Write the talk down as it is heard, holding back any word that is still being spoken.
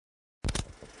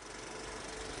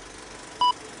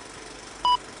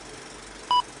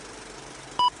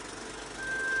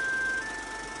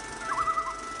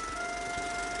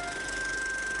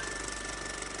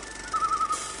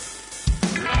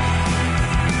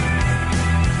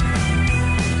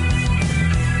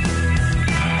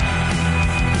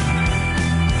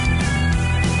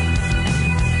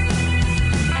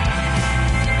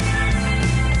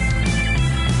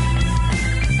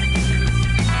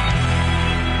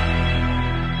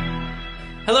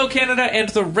Hello, Canada and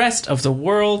the rest of the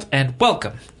world, and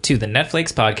welcome to the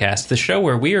Netflix Podcast, the show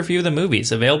where we review the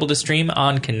movies available to stream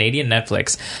on Canadian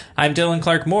Netflix. I'm Dylan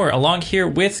Clark Moore, along here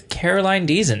with Caroline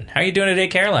Diezyn. How are you doing today,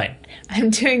 Caroline? I'm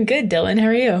doing good, Dylan. How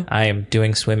are you? I am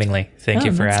doing swimmingly. Thank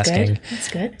you for asking. That's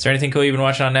good. Is there anything cool you've been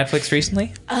watching on Netflix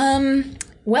recently?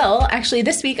 Well, actually,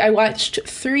 this week I watched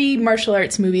 3 martial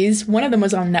arts movies. One of them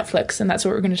was on Netflix, and that's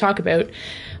what we're going to talk about.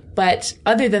 But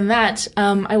other than that,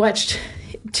 I watched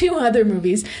 2 other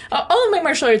movies. All of my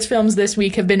martial arts films this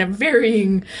week have been of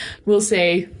varying, we'll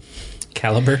say...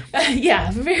 Caliber?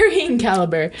 Varying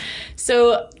caliber.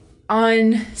 So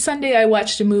on Sunday, I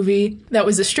watched a movie that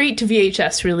was a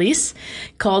straight-to-VHS release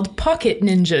called Pocket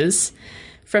Ninjas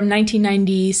from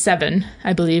 1997,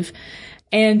 I believe.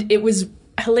 And it was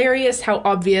hilarious how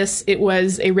obvious it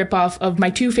was a ripoff of my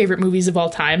 2 favorite movies of all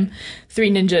time, Three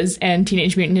Ninjas and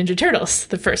Teenage Mutant Ninja Turtles,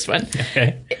 the first one.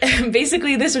 Okay.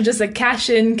 Basically, this was just a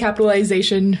trying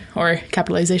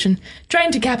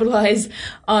to capitalize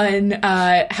on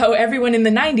how everyone in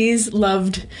the 90s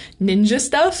loved ninja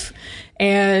stuff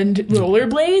and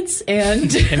rollerblades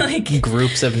and like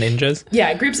groups of ninjas.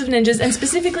 Yeah, groups of ninjas, and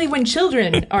specifically when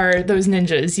children are those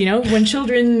ninjas, you know, when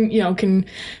children, you know, can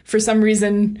for some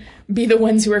reason be the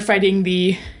ones who are fighting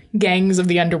the gangs of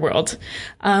the underworld.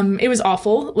 It was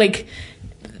awful. Like,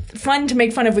 fun to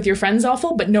make fun of with your friends,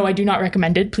 awful, but no, I do not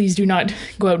recommend it. Please do not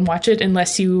go out and watch it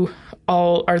unless you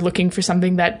all are looking for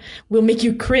something that will make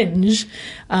you cringe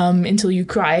until you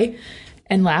cry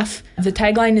and laugh. The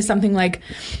tagline is something like,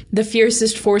 the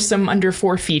fiercest foursome under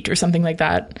 4 feet, or something like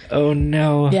that. Oh,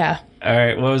 no. Yeah. All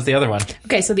right, what was the other one?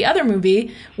 Okay, so the other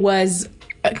movie was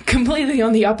completely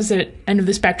on the opposite end of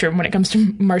the spectrum when it comes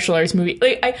to martial arts movie.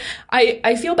 Like,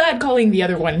 I feel bad calling the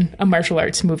other one a martial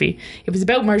arts movie. It was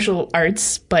about martial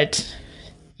arts, but,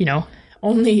 you know,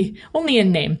 only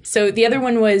in name. So the other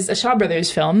one was a Shaw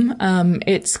Brothers film.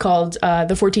 It's called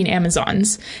The 14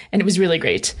 Amazons, and it was really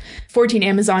great. 14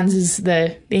 Amazons is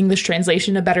the English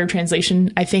translation. A better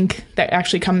translation, I think, that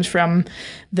actually comes from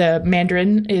the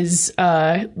Mandarin is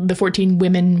the 14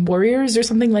 Women Warriors or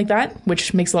something like that,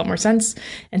 which makes a lot more sense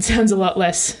and sounds a lot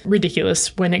less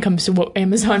ridiculous when it comes to what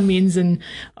Amazon means in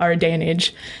our day and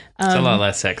age. It's a lot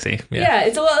less sexy. Yeah,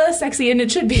 it's a lot less sexy, and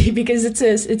it should be, because it's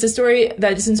a story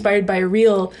that is inspired by a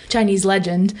real Chinese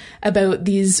legend about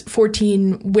these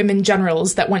 14 women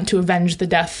generals that went to avenge the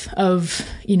death of,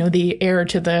 you know, the heir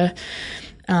to their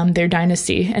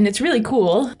dynasty. And it's really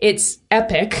cool. It's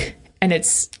epic, and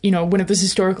it's, you know, one of those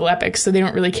historical epics, so they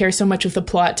don't really care so much if the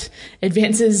plot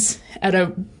advances at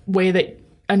a way that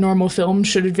a normal film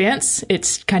should advance.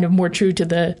 It's kind of more true to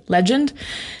the legend.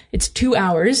 It's 2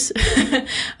 hours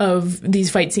of these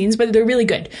fight scenes, but they're really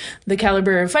good. The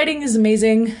caliber of fighting is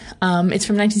amazing. It's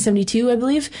from 1972, I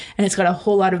believe, and it's got a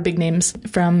whole lot of big names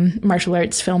from martial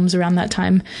arts films around that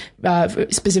time,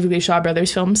 specifically Shaw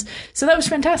Brothers films. So that was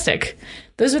fantastic.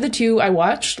 Those are the 2 I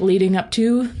watched leading up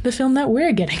to the film that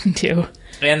we're getting to.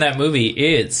 And that movie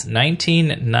is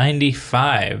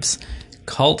 1995's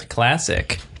cult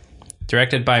classic,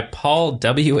 directed by Paul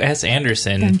W.S.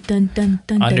 Anderson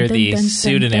under the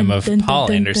pseudonym of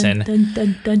Paul Anderson.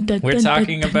 We're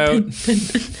talking about...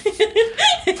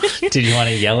 Did you want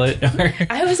to yell it?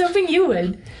 I was hoping you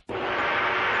would.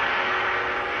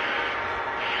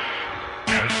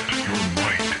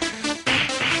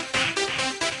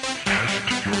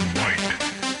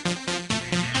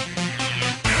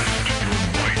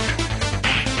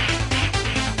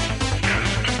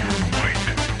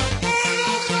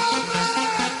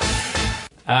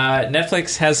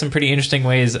 Netflix has some pretty interesting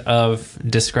ways of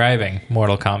describing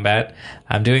Mortal Kombat.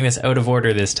 I'm doing this out of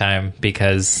order this time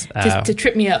because... Just to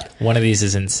trip me up. One of these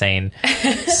is insane.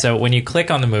 So when you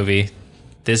click on the movie,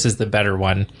 this is the better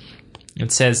one.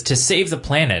 It says, to save the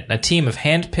planet, a team of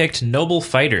hand-picked noble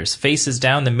fighters faces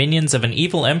down the minions of an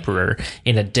evil emperor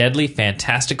in a deadly,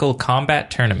 fantastical combat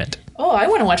tournament. Oh, I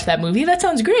want to watch that movie. That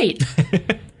sounds great.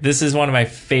 This is one of my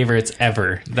favorites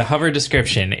ever. The hover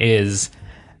description is...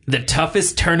 The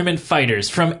toughest tournament fighters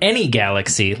from any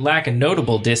galaxy lack a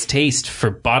notable distaste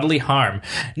for bodily harm.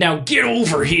 Now get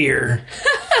over here!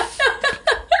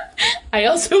 I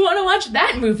also want to watch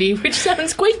that movie, which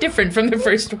sounds quite different from the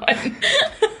first one.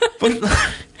 But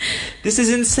this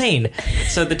is insane.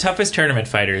 So the toughest tournament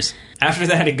fighters. After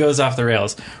that, it goes off the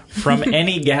rails. From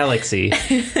any galaxy.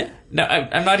 Now,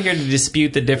 I'm not here to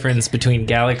dispute the difference between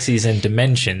galaxies and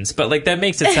dimensions, but like that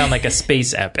makes it sound like a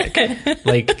space epic,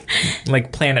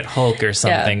 like Planet Hulk or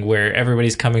something, where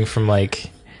everybody's coming from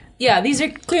like. Yeah, these are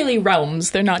clearly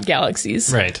realms. They're not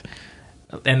galaxies. Right.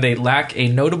 and they lack a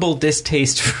notable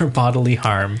distaste for bodily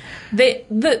harm.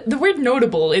 The word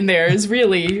notable in there is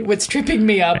really what's tripping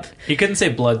me up. You couldn't say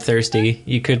bloodthirsty.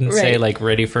 You couldn't say, like,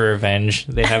 ready for revenge.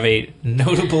 They have a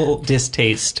notable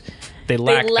distaste. They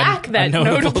lack that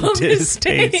notable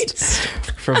distaste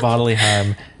for bodily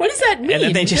harm. What does that mean? And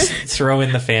then they just throw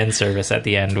in the fan service at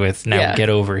the end with, now get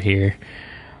over here.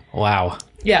 Wow.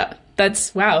 Yeah. That's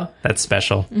special.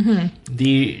 Mm-hmm.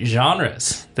 The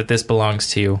genres that this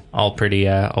belongs to, all pretty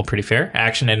fair.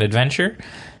 Action and adventure,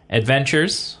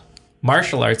 adventures,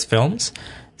 martial arts films,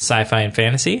 sci-fi and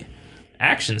fantasy,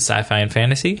 action, sci-fi and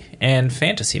fantasy, and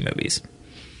fantasy movies.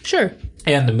 Sure.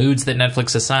 And the moods that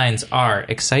Netflix assigns are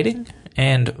exciting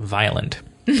and violent.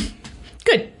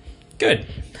 Good.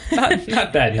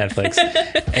 Not bad, Netflix.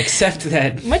 Except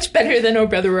that... Much better than Oh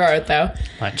Brother Where Art Thou.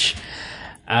 Much.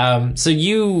 So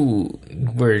you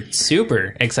were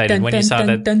super excited when you saw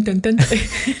that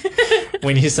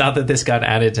when you saw that this got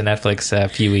added to Netflix a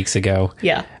few weeks ago.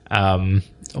 Yeah.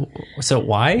 So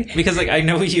why? Because like I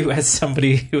know you as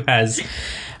somebody who has,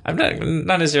 I'm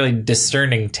not necessarily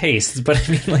discerning tastes, but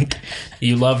I mean like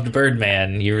you loved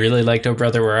Birdman, you really liked Oh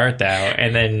Brother Where Art Thou,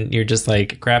 and then you're just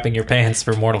like crapping your pants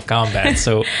for Mortal Kombat.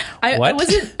 So what?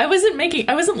 I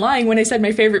wasn't lying when I said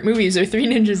my favorite movies are Three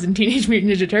Ninjas and Teenage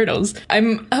Mutant Ninja Turtles.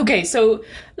 Okay, so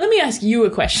let me ask you a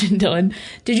question, Dylan.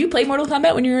 Did you play Mortal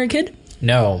Kombat when you were a kid?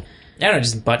 No. I don't know,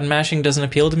 just button mashing doesn't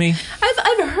appeal to me.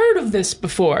 I've heard of this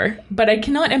before, but I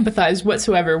cannot empathize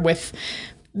whatsoever with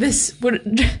this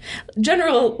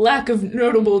general lack of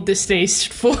notable distaste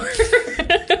for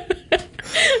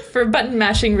for button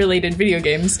mashing related video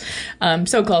games,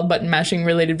 so-called button mashing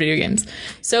related video games.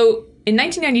 So in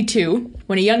 1992,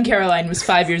 when a young Caroline was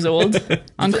 5 years old,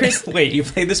 on Wait, you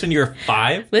played this when you were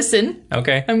 5? Listen,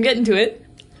 okay, I'm getting to it.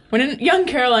 When a young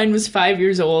Caroline was 5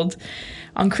 years old,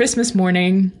 on Christmas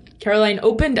morning, Caroline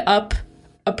opened up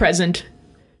a present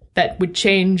that would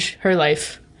change her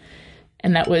life.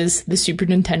 And that was the Super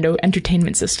Nintendo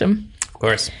Entertainment System. Of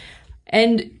course.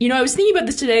 And, you know, I was thinking about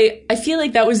this today. I feel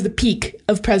like that was the peak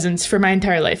of presents for my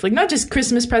entire life. Like, not just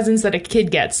Christmas presents that a kid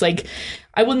gets. Like,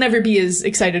 I will never be as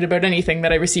excited about anything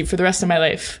that I receive for the rest of my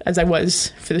life as I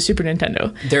was for the Super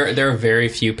Nintendo. There are very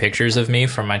few pictures of me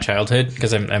from my childhood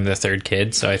because I'm the third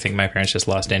kid, so I think my parents just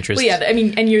lost interest. Well, yeah, I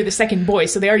mean, and you're the second boy,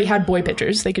 so they already had boy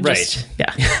pictures. They could just,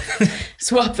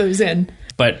 swap those in.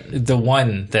 But the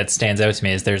one that stands out to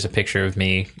me is there's a picture of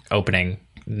me opening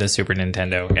the Super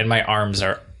Nintendo, and my arms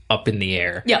are up in the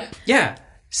air. Yeah. Yeah.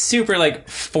 Super, like,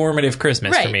 formative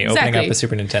Christmas for me, opening up the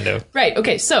Super Nintendo. Right,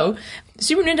 okay, so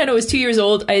Super Nintendo was 2 years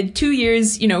old. I had 2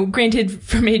 years, you know, granted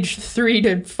from age 3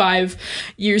 to 5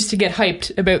 years to get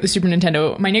hyped about the Super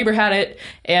Nintendo. My neighbor had it,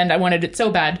 and I wanted it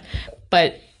so bad.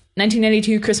 But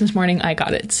 1992, Christmas morning, I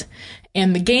got it.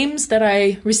 And the games that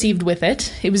I received with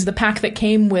it was the pack that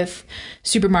came with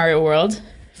Super Mario World.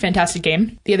 Fantastic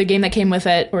game. The other game that came with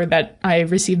it, or that I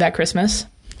received that Christmas.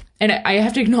 And I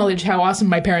have to acknowledge how awesome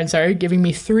my parents are, giving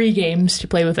me 3 games to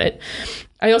play with it.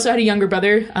 I also had a younger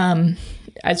brother.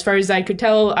 As far as I could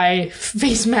tell, I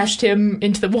face mashed him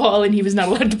into the wall, and he was not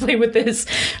allowed to play with this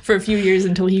for a few years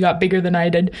until he got bigger than I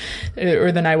did,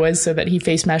 or than I was, so that he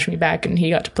face mashed me back and he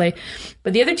got to play.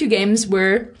 But the other 2 games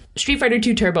were Street Fighter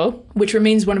 2 Turbo, which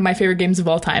remains one of my favorite games of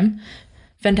all time.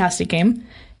 Fantastic game.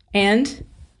 And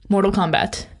Mortal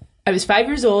Kombat. I was 5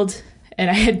 years old,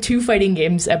 and I had 2 fighting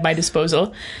games at my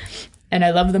disposal, and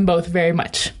I love them both very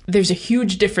much. There's a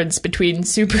huge difference between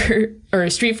Street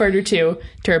Fighter 2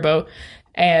 Turbo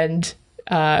and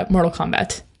Mortal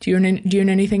Kombat. Do you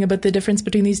know anything about the difference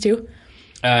between these two?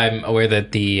 I'm aware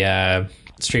that the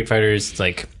Street Fighter is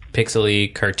like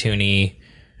pixely, cartoony,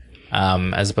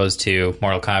 as opposed to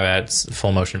Mortal Kombat's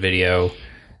full motion video.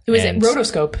 It was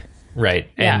rotoscope. Right.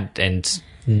 Yeah. And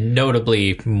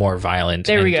notably more violent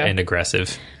and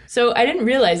aggressive. So I didn't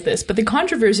realize this, but the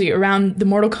controversy around the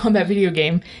Mortal Kombat video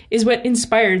game is what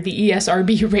inspired the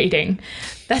ESRB rating.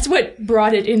 That's what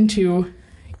brought it into,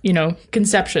 you know,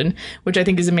 conception, which I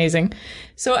think is amazing.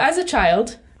 So as a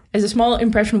child, as a small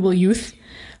impressionable youth,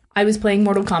 I was playing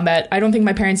Mortal Kombat. I don't think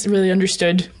my parents really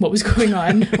understood what was going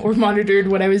on or monitored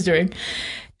what I was doing.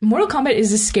 Mortal Kombat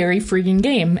is a scary freaking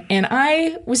game. And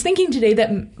I was thinking today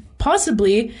that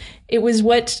possibly it was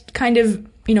what kind of,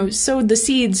 you know, sowed the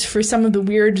seeds for some of the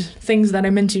weird things that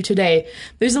I'm into today.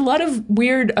 There's a lot of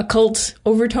weird occult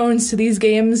overtones to these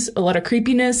games, a lot of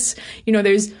creepiness. You know,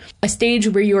 there's a stage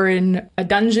where you're in a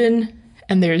dungeon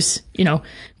and there's, you know,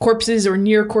 corpses or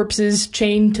near corpses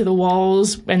chained to the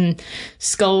walls and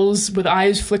skulls with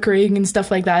eyes flickering and stuff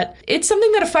like that. It's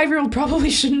something that a 5-year-old probably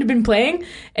shouldn't have been playing,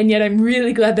 and yet I'm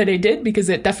really glad that I did, because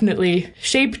it definitely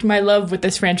shaped my love with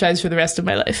this franchise for the rest of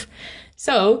my life.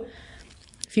 So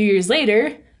few years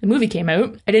later, the movie came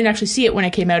out. I didn't actually see it when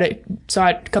it came out. I saw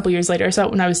it a couple years later. I saw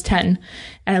it when I was 10,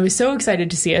 and I was so excited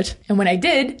to see it. And when I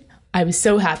did, I was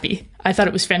so happy. I thought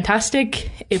it was fantastic.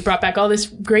 It brought back all this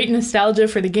great nostalgia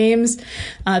for the games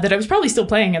that I was probably still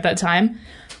playing at that time.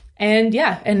 And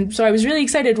yeah, and so I was really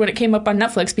excited when it came up on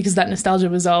Netflix because that nostalgia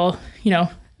was all,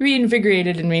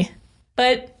 reinvigorated in me.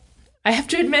 But I have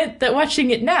to admit that watching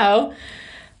it now,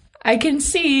 I can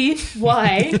see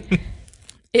why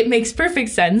it makes perfect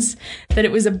sense that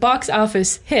it was a box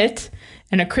office hit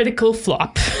and a critical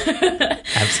flop.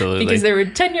 Absolutely. Because there were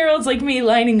 10-year-olds like me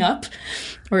lining up,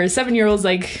 or 7-year-olds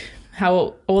like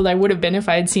how old I would have been if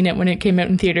I had seen it when it came out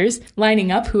in theaters,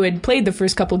 lining up, who had played the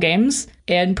first couple games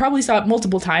and probably saw it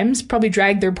multiple times, probably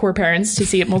dragged their poor parents to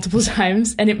see it multiple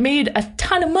times, and it made a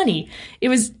ton of money.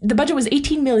 The budget was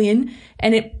 $18 million,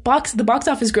 and the box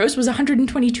office gross was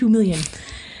 $122 million.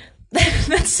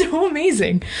 That's so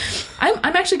amazing.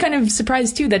 I'm actually kind of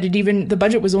surprised too that the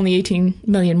budget was only 18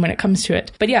 million when it comes to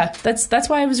it. But yeah, that's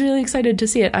why I was really excited to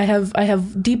see it. I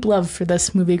have deep love for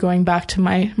this movie going back to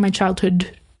my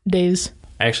childhood days.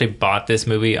 I actually bought this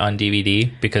movie on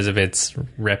DVD because of its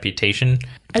reputation.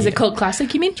 As a cult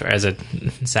classic, you mean? Or as a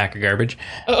sack of garbage.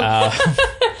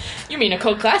 You mean a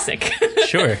cult classic?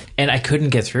 Sure. And I couldn't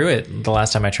get through it the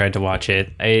last time I tried to watch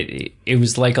it. It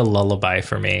was like a lullaby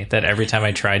for me that every time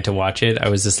I tried to watch it, I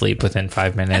was asleep within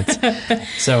 5 minutes.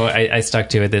 So I stuck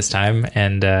to it this time,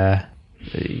 and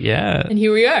yeah. And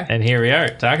here we are. And here we are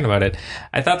talking about it.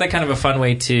 I thought that kind of a fun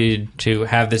way to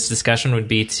have this discussion would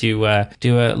be to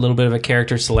do a little bit of a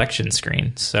character selection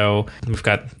screen. So we've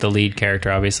got the lead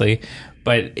character, obviously,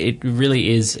 but it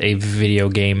really is a video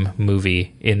game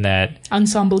movie in that...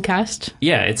 Ensemble cast?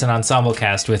 Yeah, it's an ensemble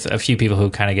cast with a few people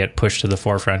who kind of get pushed to the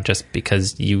forefront just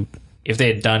because if they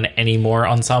had done any more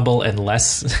ensemble and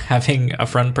less having a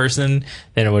front person,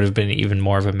 then it would have been even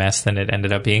more of a mess than it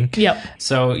ended up being. Yep.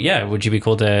 So, yeah, would you be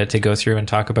cool to go through and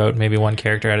talk about maybe one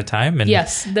character at a time?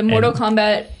 Yes, the Mortal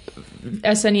Kombat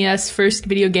SNES first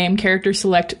video game character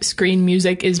select screen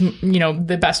music is,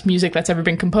 the best music that's ever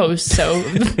been composed. So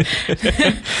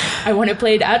I want it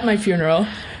played at my funeral.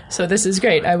 So this is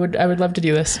great. I would love to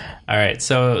do this. All right.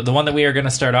 So the one that we are going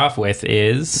to start off with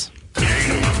is...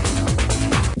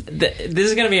 This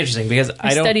is going to be interesting because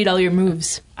I studied all your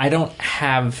moves. I don't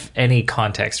have any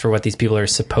context for what these people are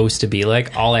supposed to be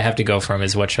like. All I have to go from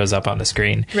is what shows up on the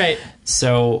screen. Right.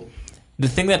 So the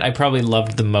thing that I probably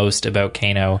loved the most about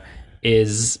Kano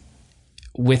is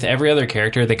with every other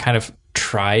character, they kind of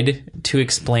tried to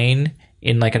explain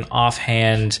in like an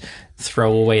offhand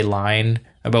throwaway line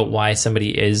about why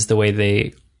somebody is the way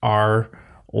they are,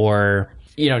 or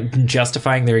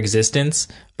justifying their existence.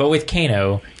 But with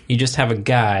Kano, you just have a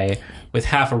guy with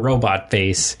half a robot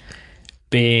face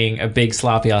being a big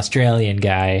sloppy Australian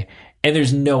guy, and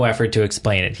there's no effort to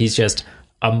explain it. He's just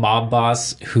a mob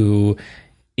boss who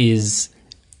is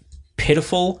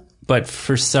pitiful, but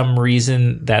for some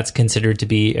reason that's considered to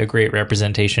be a great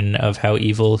representation of how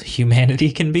evil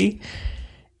humanity can be.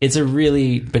 It's a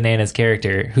really bananas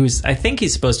character I think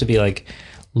he's supposed to be like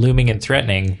looming and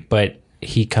threatening, but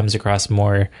he comes across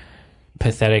more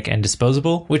pathetic and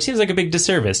disposable, which seems like a big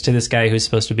disservice to this guy who's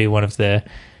supposed to be one of the,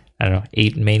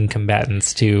 8 main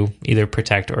combatants to either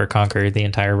protect or conquer the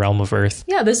entire realm of Earth.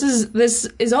 Yeah, this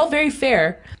is all very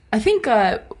fair. I think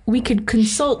we could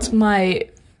consult my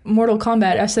Mortal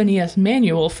Kombat SNES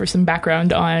manual for some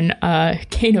background on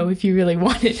Kano if you really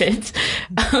wanted it.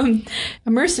 A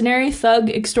mercenary, thug,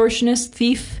 extortionist,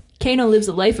 thief, Kano lives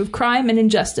a life of crime and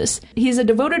injustice. He is a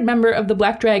devoted member of the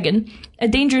Black Dragon, a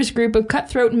dangerous group of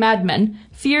cutthroat madmen,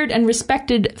 feared and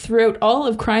respected throughout all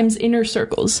of crime's inner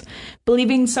circles.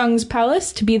 Believing Sung's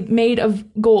palace to be made of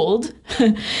gold,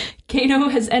 Kano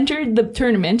has entered the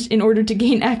tournament in order to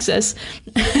gain access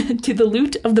to the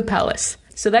loot of the palace.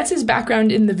 So that's his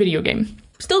background in the video game.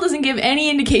 Still doesn't give any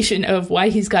indication of why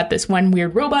he's got this one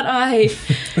weird robot eye,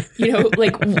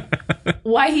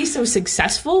 why he's so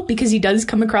successful, because he does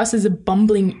come across as a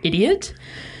bumbling idiot.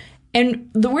 And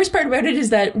the worst part about it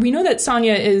is that we know that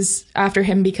Sonya is after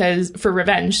him for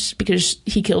revenge, because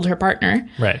he killed her partner.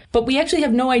 Right. But we actually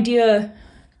have no idea,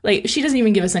 she doesn't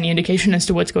even give us any indication as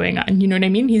to what's going on. You know what I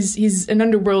mean? He's an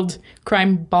underworld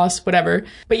crime boss, whatever.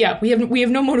 But yeah, we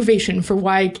have no motivation for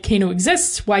why Kano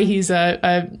exists, why he's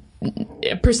a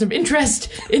person of interest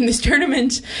in this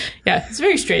tournament. Yeah, it's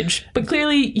very strange. But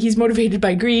clearly he's motivated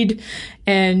by greed,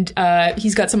 and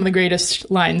he's got some of the greatest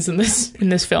lines in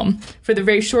this film for the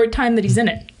very short time that he's in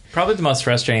it. Probably the most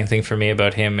frustrating thing for me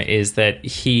about him is that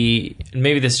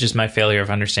maybe this is just my failure of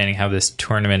understanding how this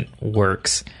tournament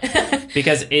works.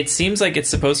 Because it seems like it's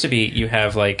supposed to be, you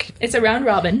have like... It's a round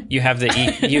robin. You have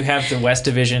you have the West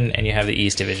Division and you have the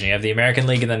East Division. You have the American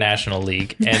League and the National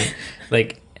League. And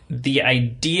like the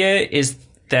idea is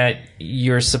that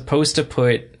you're supposed to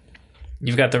put...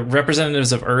 You've got the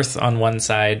representatives of Earth on one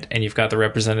side, and you've got the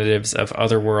representatives of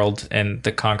Otherworld and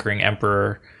the Conquering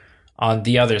Emperor on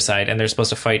the other side, and they're supposed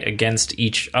to fight against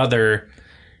each other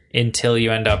until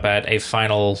you end up at a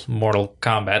final Mortal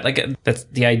Kombat. Like, that's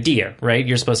the idea, right?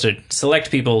 You're supposed to select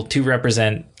people to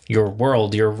represent your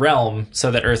world, your realm,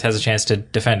 so that Earth has a chance to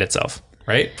defend itself,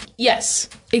 right? Yes,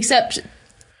 except...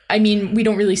 I mean, we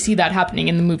don't really see that happening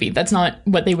in the movie. That's not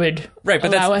what they would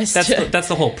allow us to... That's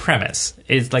the whole premise.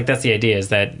 Is like that's the idea, is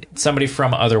that somebody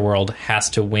from Otherworld has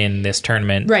to win this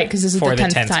tournament, right? Because this is for the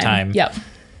 10th time. Yep.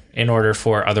 In order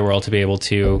for Otherworld to be able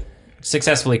to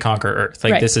successfully conquer Earth.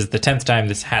 Like, this is the 10th time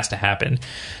this has to happen.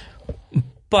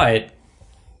 But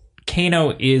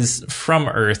Kano is from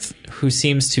Earth, who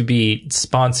seems to be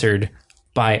sponsored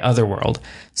by Otherworld.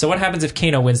 So what happens if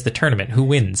Kano wins the tournament? Who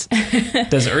wins?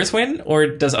 Does Earth win or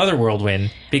does Otherworld win?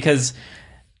 Because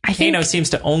Kano seems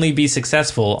to only be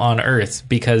successful on Earth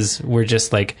because we're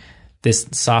just like this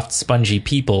soft, spongy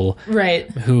people,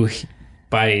 right? Who,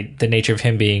 by the nature of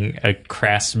him being a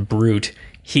crass brute,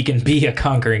 he can be a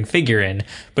conquering figure in.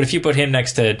 But if you put him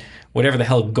next to whatever the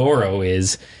hell Goro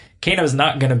is, Kano's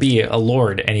not going to be a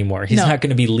lord anymore. He's not going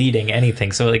to be leading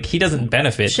anything. So, like, he doesn't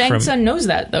benefit Shang Tsung knows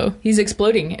that, though. He's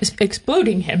exploding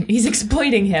him. He's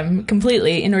exploiting him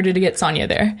completely in order to get Sonya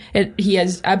there. He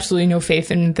has absolutely no faith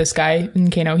in this guy,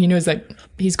 in Kano. He knows that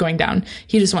he's going down.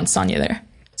 He just wants Sonya there.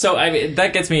 So,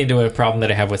 that gets me into a problem that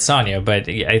I have with Sonya, but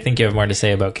I think you have more to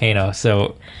say about Kano,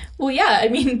 so... Well, yeah, I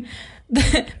mean...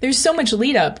 There's so much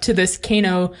lead up to this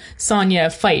Kano Sonya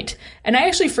fight, and I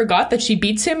actually forgot that she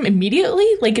beats him immediately.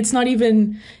 Like, it's not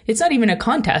even a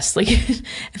contest. Like,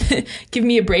 give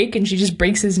me a break, and she just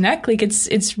breaks his neck. Like,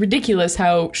 it's ridiculous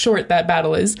how short that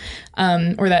battle is,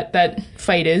 or that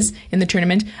fight is in the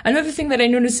tournament. Another thing that I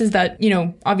noticed is that, you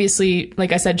know, obviously,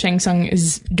 like I said, Shang Tsung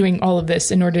is doing all of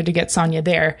this in order to get Sonya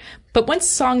there. But once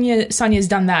Sonya's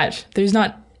done that, there's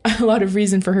not a lot of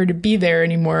reason for her to be there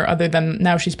anymore, other than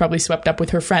now she's probably swept up with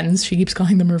her friends. She keeps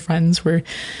calling them her friends, were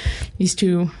these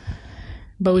two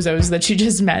bozos that she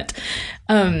just met.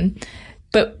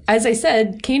 But as I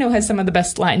said, Kano has some of the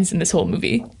best lines in this whole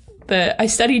movie. I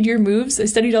studied your moves. I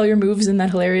studied all your moves in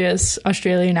that hilarious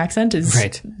Australian accent is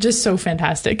just so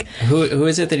fantastic. Who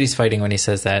is it that he's fighting when he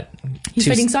says that? He's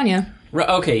fighting Sonya.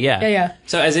 Okay, yeah. Yeah.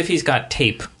 So as if he's got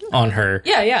tape on her.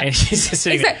 Yeah. And she's just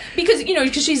sitting there. Because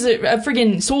she's a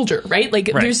friggin' soldier, right? Like,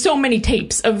 there's so many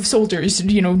tapes of soldiers,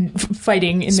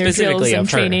 fighting in their drills and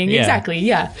training. Yeah. Exactly,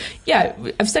 yeah.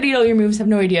 I've studied all your moves, have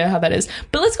no idea how that is.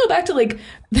 But let's go back to, like,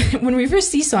 when we first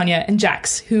see Sonya and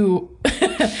Jax, who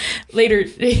later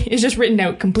is just written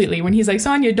out completely when he's like,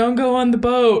 Sonya, don't go on the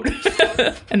boat.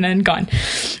 And then gone.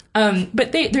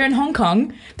 But they're in Hong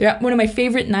Kong. They're at one of my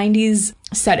favorite 90s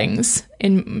settings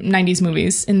in 90s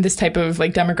movies, in this type of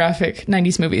like demographic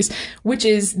 90s movies, which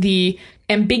is the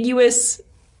ambiguous,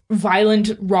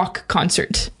 violent rock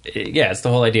concert. Yeah, it's the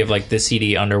whole idea of like the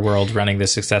seedy underworld running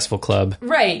this successful club.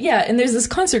 Right, yeah. And there's this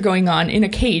concert going on in a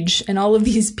cage, and all of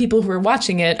these people who are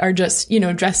watching it are just,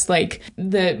 dressed like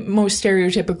the most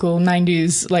stereotypical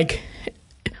 90s, like,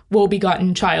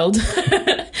 woe-begotten child.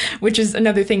 Which is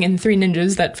another thing in Three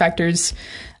Ninjas that factors...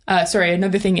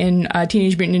 another thing in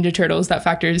Teenage Mutant Ninja Turtles that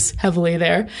factors heavily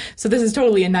there. So this is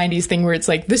totally a 90s thing where it's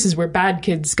like, this is where bad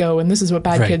kids go and this is what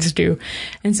bad kids do.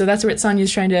 And so that's what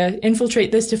Sonya's trying to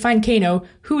infiltrate this to find Kano,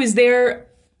 who is there,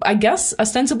 I guess,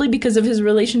 ostensibly because of his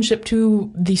relationship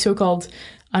to the so-called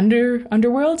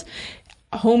underworld.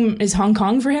 Home is Hong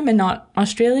Kong for him and not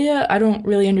Australia. I don't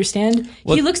really understand.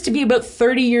 Well, he looks to be about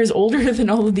 30 years older than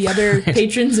all of the other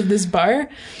patrons of this bar.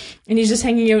 And he's just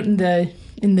hanging out in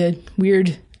the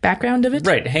weird background of it.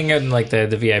 Right, hanging out in like the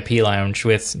VIP lounge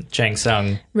with Shang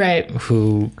Tsung. Right.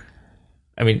 Who,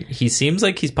 I mean, he seems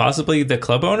like he's possibly the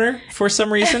club owner for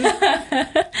some reason.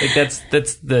 Like that's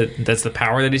the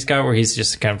power that he's got, where he's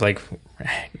just kind of like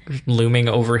looming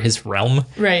over his realm.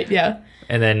 Right, yeah.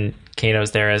 And then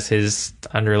Kano's there as his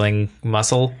underling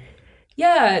muscle.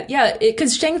 Yeah,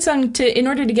 because Shang Tsung, in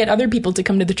order to get other people to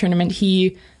come to the tournament,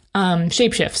 he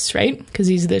shapeshifts, right? Because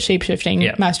he's the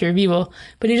shapeshifting master of evil.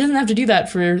 But he doesn't have to do that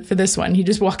for this one. He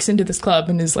just walks into this club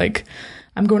and is like,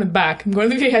 I'm going to the back. I'm going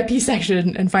to the VIP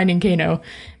section and finding Kano,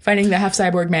 finding the half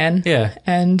cyborg man. Yeah.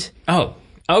 And... Oh,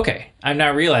 okay. I'm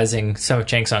now realizing some of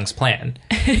Shang Tsung's plan.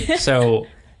 So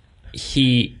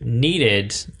he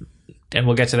needed and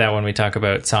we'll get to that when we talk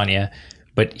about Sonya,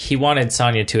 but he wanted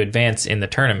Sonya to advance in the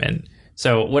tournament.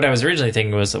 So what I was originally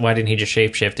thinking was, why didn't he just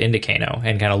shapeshift into Kano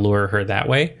and kind of lure her that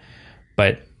way?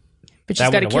 But she's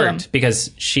that got to wouldn't kill have him. worked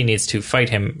because she needs to fight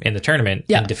him in the tournament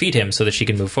Yeah. and defeat him so that she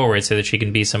can move forward, so that she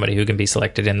can be somebody who can be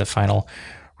selected in the final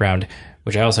round,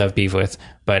 which I also have beef with.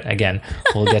 But again,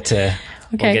 we'll get to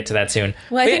we'll get to that soon.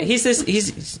 Well, But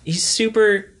he's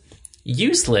super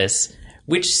useless,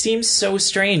 which seems so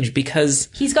strange because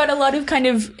He's got a lot of kind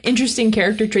of interesting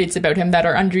character traits about him that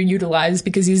are underutilized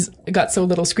because he's got so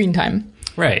little screen time.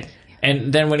 right.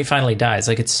 And then when he finally dies,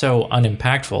 like, it's so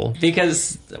unimpactful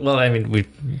because, well, I mean,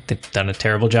 they've done a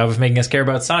terrible job of making us care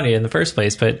about Sonya in the first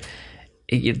place, but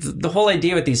the whole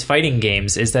idea with these fighting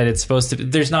games is that it's supposed to,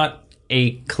 there's not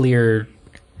a clear,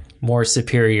 more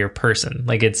superior person.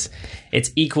 Like, it's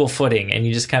equal footing, and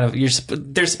you just kind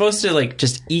of, they're supposed to, like,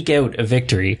 just eke out a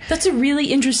victory. That's a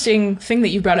really interesting thing that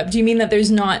you brought up. Do you mean that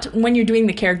there's not, when you're doing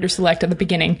the character select at the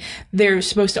beginning, they're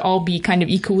supposed to all be kind of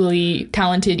equally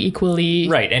talented, equally...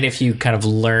 Right, and if you kind of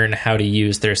learn how to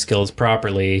use their skills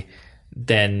properly,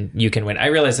 then you can win. I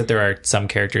realize that there are some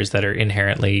characters that are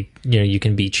inherently, you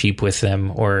can be cheap with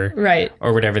them or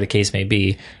whatever the case may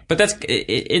be. But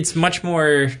it's much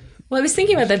more... Well, I was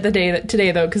thinking about that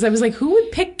today, though, because I was like, who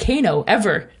would pick Kano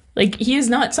ever? Like, he is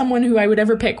not someone who I would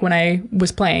ever pick when I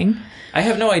was playing. I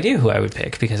have no idea who I would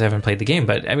pick because I haven't played the game,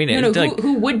 but I mean...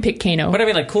 who would pick Kano? But I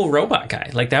mean, like, cool robot guy.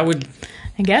 Like, that would...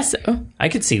 I guess so. I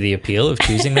could see the appeal of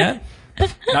choosing that.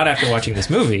 Not after watching this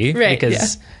movie, right,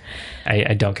 because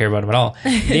I don't care about him at all.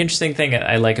 The interesting thing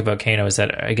I like about Kano is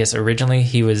that I guess originally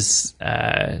he was...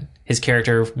 his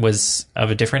character was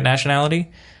of a different nationality.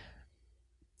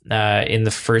 In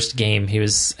the first game, he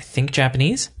was, I think,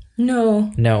 Japanese?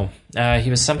 No, he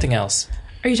was something else.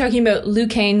 Are you talking about Liu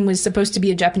Kang was supposed to be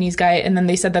a Japanese guy, and then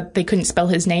they said that they couldn't spell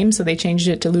his name, so they changed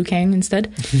it to Liu Kang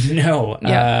instead? No.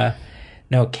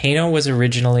 No, Kano was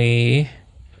originally...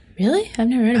 Really? I've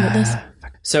never read about this.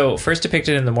 So, first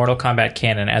depicted in the Mortal Kombat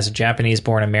canon as a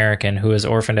Japanese-born American who was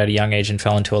orphaned at a young age and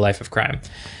fell into a life of crime.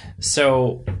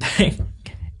 So...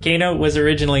 Kano was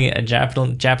originally a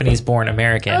Japanese-born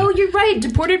American. Oh, you're right.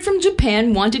 Deported from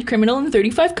Japan, wanted criminal in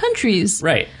 35 countries.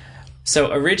 Right.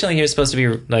 So originally he was supposed to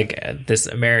be like this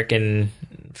American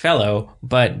fellow,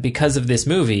 but because of this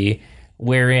movie,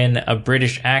 wherein a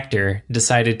British actor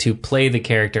decided to play the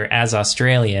character as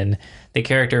Australian, the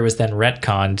character was then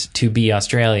retconned to be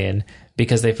Australian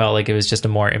because they felt like it was just a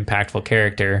more impactful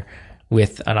character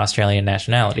with an Australian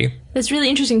nationality. That's really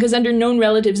interesting because under known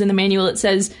relatives in the manual it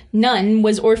says Nun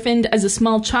was orphaned as a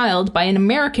small child by an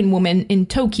American woman in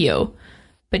Tokyo,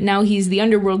 but now he's the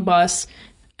underworld boss,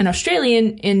 an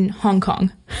Australian in Hong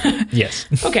Kong. Yes.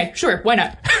 Okay, sure, why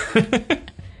not?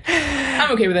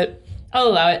 I'm okay with it. I'll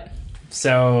allow it.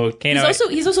 So Kano,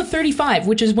 he's also 35,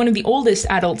 which is one of the oldest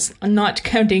adults, not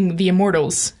counting the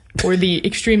immortals or the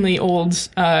extremely old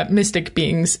mystic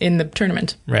beings in the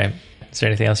tournament. Right. Is there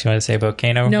anything else you want to say about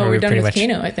Kano? No, we're done with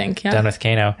Kano, I think. Yeah. Done with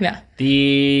Kano. Yeah.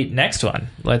 The next one.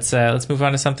 Let's move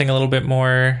on to something a little bit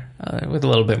more with a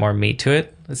little bit more meat to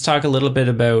it. Let's talk a little bit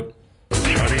about.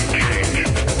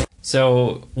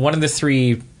 So one of the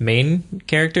three main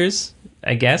characters,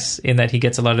 I guess, in that he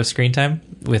gets a lot of screen time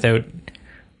without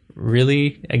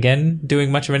really, again,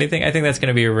 doing much of anything. I think that's going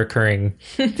to be a recurring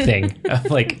thing of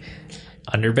like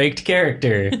underbaked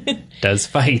character, does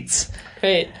fights.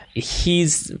 Right.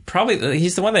 He's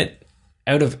the one that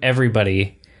out of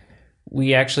everybody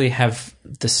we actually have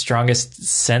the strongest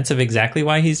sense of exactly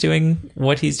why he's doing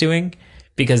what he's doing,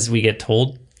 because we get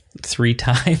told 3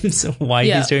 times why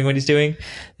he's doing what he's doing.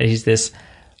 That he's this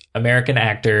American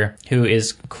actor who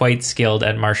is quite skilled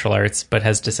at martial arts but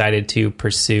has decided to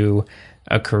pursue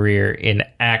a career in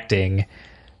acting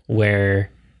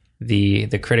where the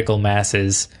critical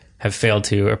masses have failed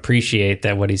to appreciate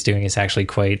that what he's doing is actually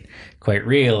quite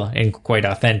real and quite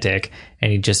authentic,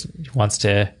 and he just wants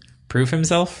to prove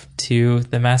himself to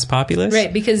the mass populace.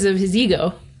 Right, because of his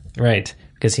ego. Right,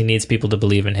 because he needs people to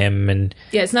believe in him. And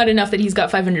yeah, it's not enough that he's got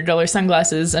 $500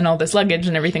 sunglasses and all this luggage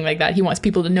and everything like that. He wants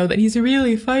people to know that he's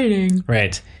really fighting.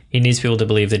 Right. He needs people to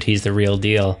believe that he's the real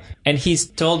deal. And he's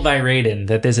told by Raiden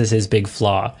that this is his big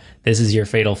flaw. This is your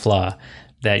fatal flaw.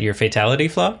 That your fatality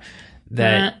flaw.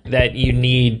 That you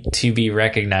need to be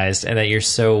recognized, and that you're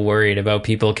so worried about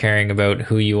people caring about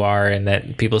who you are and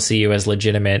that people see you as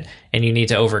legitimate, and you need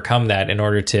to overcome that in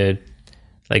order to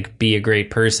like be a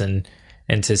great person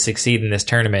and to succeed in this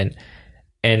tournament.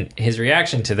 And his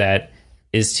reaction to that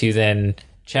is to then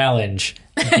challenge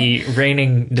the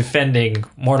reigning defending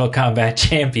Mortal Kombat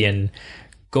champion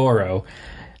Goro.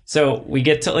 So we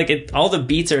get to all the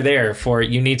beats are there for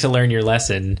you need to learn your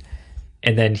lesson,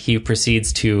 and then he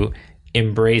proceeds to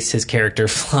embrace his character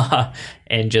flaw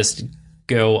and just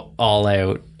go all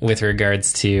out with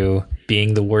regards to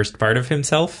being the worst part of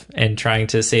himself and trying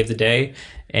to save the day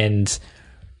and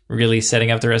really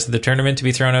setting up the rest of the tournament to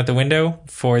be thrown out the window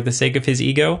for the sake of his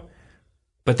ego.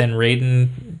 But then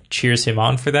Raiden cheers him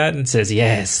on for that and says,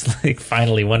 yes, like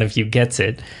finally one of you gets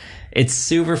it. It's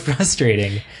super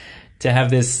frustrating to have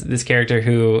this character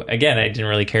who, again, I didn't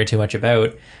really care too much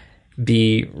about,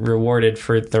 be rewarded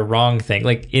for the wrong thing.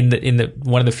 Like in the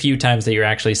one of the few times that you're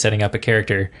actually setting up a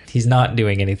character, he's not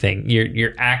doing anything.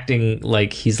 You're acting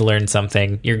like he's learned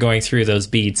something. You're going through those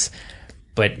beats,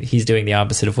 but he's doing the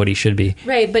opposite of what he should be.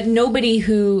 Right, but the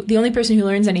only person who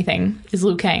learns anything is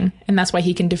Liu Kang, and that's why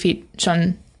he can defeat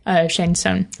Shang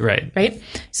Tsung. Right. Right?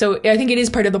 So I think it is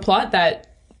part of the plot that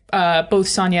both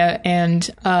Sonya and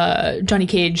Johnny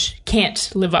Cage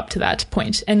can't live up to that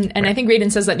point. And right. I think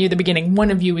Raiden says that near the beginning,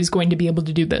 one of you is going to be able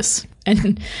to do this.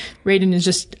 And Raiden is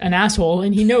just an asshole,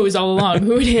 and he knows all along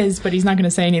who it is, but he's not going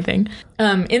to say anything.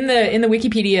 In the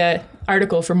Wikipedia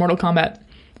article for Mortal Kombat,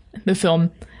 the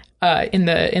film, in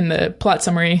the plot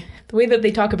summary, the way that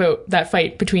they talk about that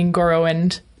fight between Goro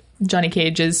and Johnny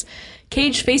Cage is,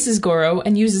 Cage faces Goro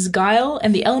and uses guile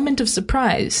and the element of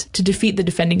surprise to defeat the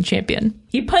defending champion.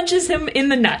 He punches him in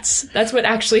the nuts. That's what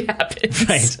actually happens.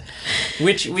 Right.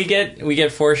 Which we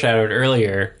get foreshadowed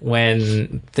earlier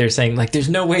when they're saying, like, there's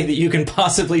no way that you can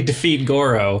possibly defeat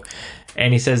Goro.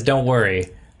 And he says, don't worry,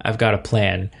 I've got a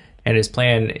plan. And his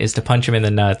plan is to punch him in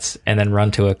the nuts and then run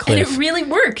to a cliff. And it really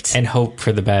worked. And hope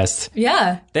for the best.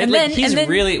 Yeah.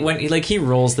 He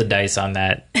rolls the dice on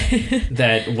that.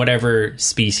 That whatever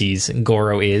species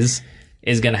Goro is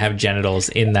going to have genitals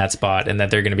in that spot, and that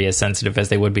they're going to be as sensitive as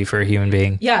they would be for a human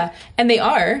being. Yeah, and they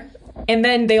are. And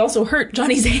then they also hurt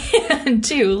Johnny's hand,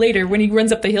 too, later. When he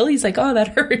runs up the hill, he's like, oh, that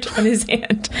hurt on his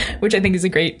hand, which I think is a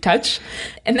great touch.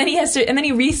 And then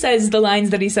he re-says the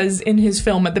lines that he says in his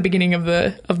film at the beginning of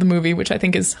the movie, which I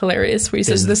think is hilarious, where he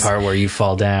says this is the part where you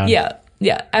fall down.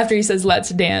 Yeah, after he says, let's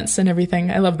dance and everything.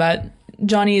 I love that.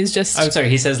 Johnny is just... I'm sorry,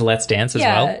 he says, let's dance as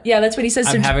well? Yeah, that's what he says.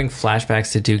 I'm having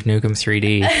flashbacks to Duke Nukem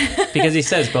 3D, because he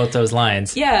says both those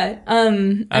lines. Yeah.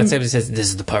 He says, this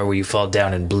is the part where you fall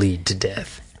down and bleed to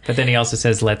death. But then he also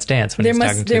says, let's dance when he's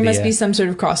talking to There must be some sort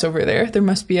of crossover there. There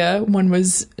must be one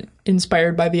was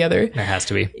inspired by the other. There has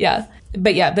to be. Yeah.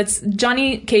 But yeah,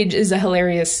 Johnny Cage is a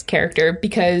hilarious character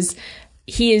because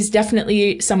he is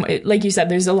definitely like you said,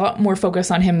 there's a lot more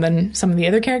focus on him than some of the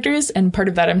other characters. And part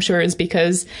of that, I'm sure, is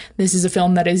because this is a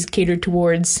film that is catered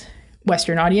towards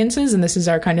Western audiences. And this is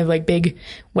our kind of like big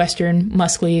Western,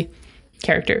 muscly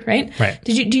character, right? Right.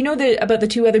 Do you know about the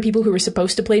two other people who were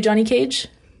supposed to play Johnny Cage,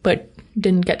 but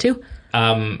didn't get to?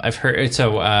 I've heard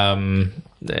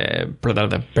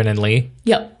Brennan Lee.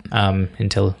 Yep.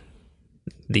 Until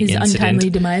his incident. Untimely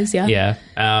demise. Yeah. Yeah.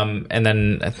 And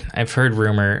then I've heard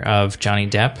rumor of Johnny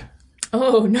Depp.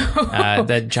 Oh no.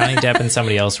 That Johnny Depp and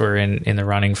somebody else were in the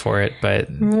running for it, but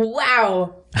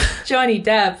wow, Johnny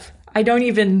Depp. I don't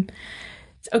even.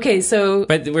 Okay, so...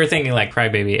 But we're thinking, like,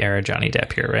 Crybaby era Johnny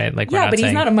Depp here, right? Like, yeah, but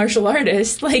he's not a martial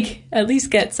artist. Like, at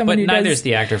least get someone who does... But neither's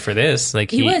the actor for this.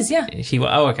 Like, he was, yeah.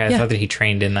 Okay. I thought that he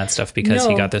trained in that stuff because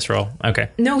he got this role.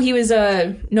 Okay. No, he was...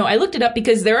 No, I looked it up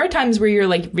because there are times where you're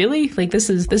like, really? Like, this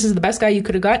is the best guy you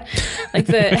could have got? Like,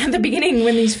 at the beginning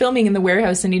when he's filming in the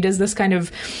warehouse and he does this kind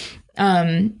of,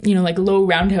 like, low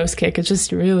roundhouse kick. It's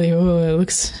just really... it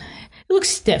looks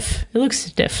stiff. It looks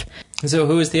stiff. So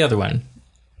who is the other one?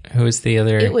 Who was the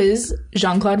other? It was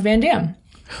Jean-Claude Van Damme.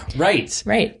 Right.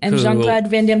 Right. And Jean-Claude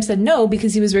Van Damme said no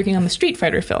because he was working on the Street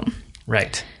Fighter film.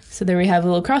 Right. So there we have a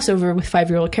little crossover with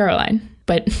 5-year-old Caroline.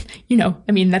 But,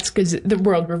 that's because the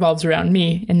world revolves around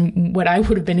me and what I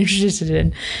would have been interested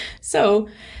in. So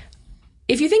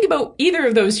if you think about either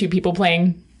of those two people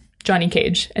playing Johnny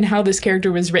Cage and how this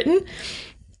character was written,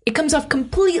 it comes off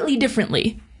completely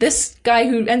differently. This guy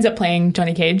who ends up playing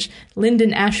Johnny Cage,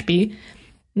 Lyndon Ashby,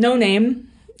 no name,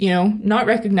 not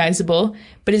recognizable,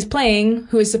 but is playing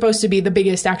who is supposed to be the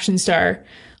biggest action star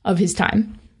of his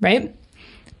time, right?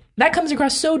 That comes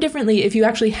across so differently if you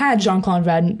actually had Jean-Claude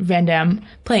Van Damme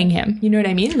playing him. You know what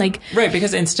I mean? Like, right,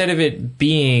 because instead of it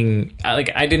being,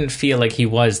 like, I didn't feel like he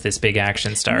was this big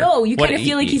action star. No, you kind of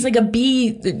feel like he's like a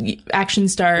B action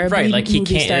star. Right, like he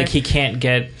can't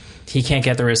get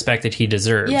the respect that he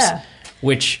deserves. Yeah.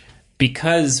 Which,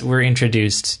 because we're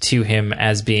introduced to him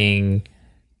as being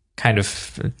kind of,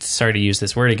 sorry to use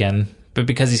this word again, but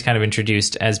because he's kind of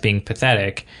introduced as being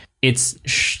pathetic, it's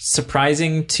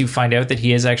surprising to find out that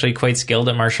he is actually quite skilled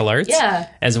at martial arts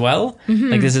as well. Mm-hmm.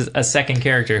 Like, this is a second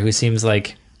character who seems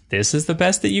like this is the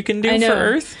best that you can do I know. for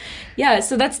Earth? Yeah,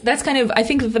 so that's kind of, I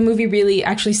think that the movie really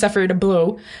actually suffered a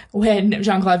blow when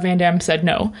Jean-Claude Van Damme said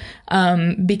no,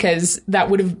 because that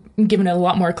would have given it a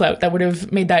lot more clout. That would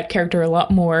have made that character have a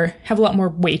lot more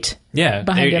weight. Yeah,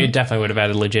 behind him. It definitely would have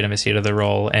added legitimacy to the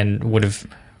role and would have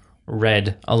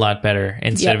read a lot better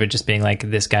instead of it just being like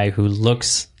this guy who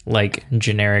looks like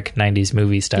generic 90s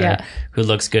movie star who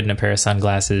looks good in a pair of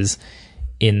sunglasses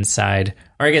inside,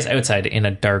 or I guess outside in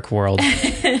a dark world.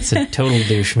 It's a total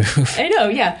douche move. I know,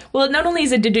 yeah. Well, not only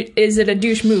is it a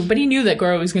douche move, but he knew that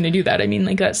Goro was going to do that. I mean,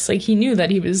 like, that's like, he knew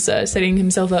that he was setting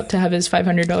himself up to have his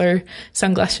 $500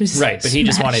 sunglasses right, but he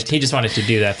just smashed. wanted to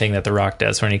do that thing that The Rock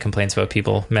does when he complains about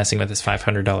people messing with his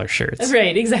 $500 shirts.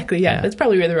 Right, exactly, yeah. That's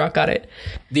probably where The Rock got it.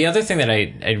 The other thing that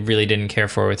I really didn't care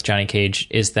for with Johnny Cage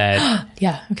is that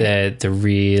the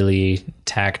really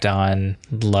tacked on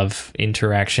love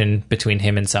interaction between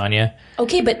him and Sonya.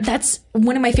 Okay, but that's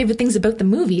one of my favorite things about the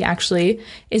movie, actually,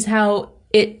 is how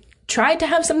it tried to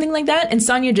have something like that, and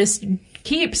Sonya just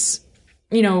keeps,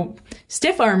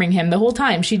 stiff-arming him the whole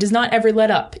time. She does not ever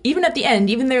let up. Even at the end,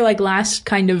 even their, like, last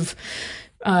kind of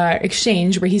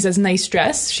exchange where he says, nice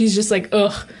dress, she's just like,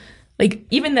 ugh. Like,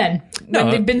 even then, when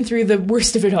they've been through the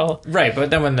worst of it all. Right, but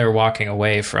then when they're walking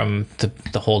away from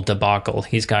the whole debacle,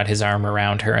 he's got his arm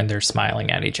around her and they're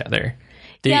smiling at each other.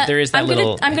 There is that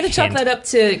I'm going to chalk that up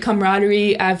to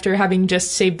camaraderie after having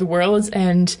just saved the world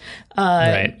and,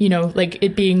 like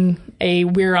it being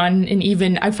we're on an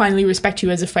even, I finally respect you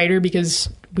as a fighter because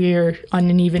we're on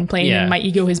an even plane and my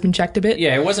ego has been checked a bit.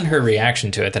 Yeah, it wasn't her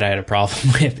reaction to it that I had a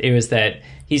problem with. It was that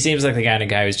he seems like the kind of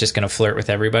guy who's just going to flirt with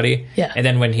everybody. Yeah. And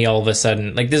then when he all of a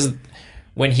sudden, like this is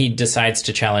when he decides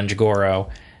to challenge Goro,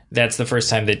 that's the first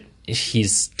time that he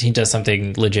does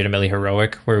something legitimately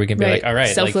heroic where we can be like, all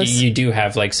right, selfless. Like you do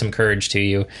have like some courage to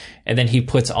you. And then he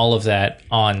puts all of that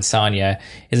on Sonya.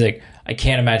 He's like, I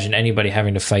can't imagine anybody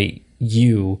having to fight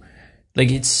you. Like,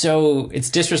 it's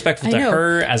disrespectful to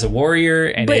her as a warrior.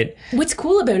 And what's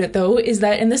cool about it, though, is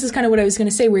that, and this is kind of what I was going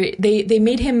to say, where they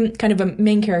made him kind of a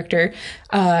main character,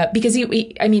 because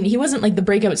he wasn't like the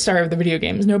breakout star of the video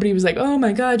games. Nobody was like, oh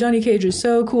my God, Johnny Cage is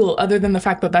so cool, other than the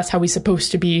fact that that's how he's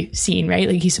supposed to be seen, right?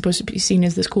 Like, he's supposed to be seen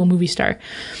as this cool movie star.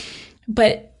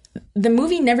 But the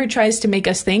movie never tries to make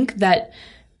us think that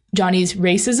Johnny's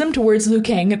racism towards Liu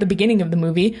Kang at the beginning of the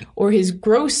movie or his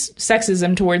gross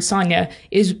sexism towards Sonya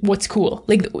is what's cool.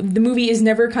 Like, the movie is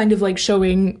never kind of like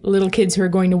showing little kids who are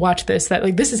going to watch this that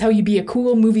like, this is how you be a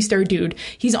cool movie star dude.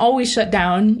 He's always shut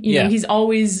down. You know, he's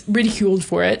always ridiculed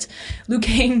for it. Liu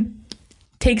Kang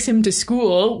takes him to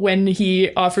school when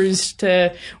he offers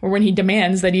to, or when he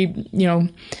demands that he,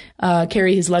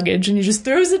 carry his luggage, and he just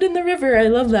throws it in the river. I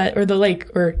love that. Or the lake,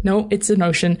 or no, it's an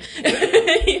ocean.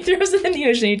 He throws it in the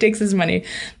ocean. He takes his money.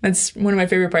 That's one of my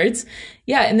favorite parts.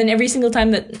 Yeah. And then every single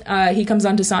time that he comes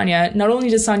on to Sonya, not only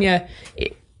does Sonya,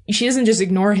 she doesn't just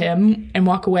ignore him and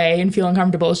walk away and feel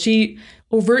uncomfortable. She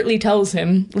overtly tells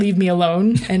him, leave me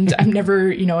alone, and I'm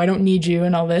never, I don't need you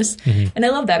and all this. Mm-hmm. And I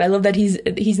love that. I love that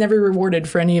he's never rewarded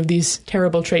for any of these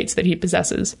terrible traits that he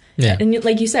possesses. Yeah. And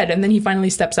like you said, and then he finally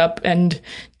steps up and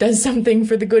does something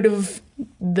for the good of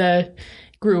the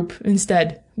group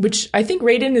instead, which I think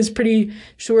Raiden is pretty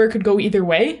sure could go either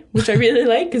way, which I really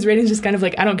like, because Raiden's just kind of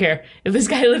like, I don't care if this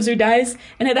guy lives or dies,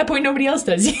 and at that point nobody else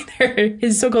does either.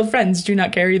 His so-called friends do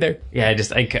not care either. Yeah,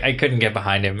 I couldn't get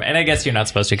behind him, and I guess you're not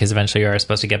supposed to, because eventually you are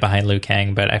supposed to get behind Liu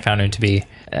Kang, but I found him to be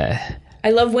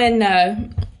I love when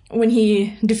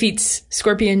he defeats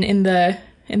Scorpion in the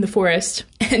forest,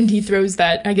 and he throws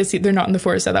that, I guess they're not in the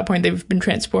forest at that point, they've been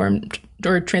transformed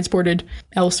or transported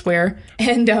elsewhere,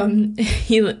 and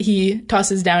he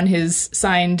tosses down his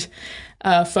signed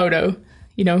photo,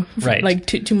 right, like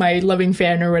to my loving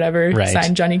fan or whatever, right.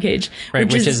 Signed Johnny Cage,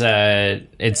 right, which is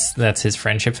that's his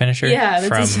friendship finisher, yeah,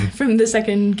 from the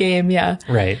second game, yeah,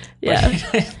 right, yeah.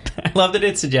 I love that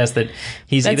it suggests that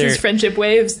that's either his friendship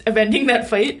way of ending that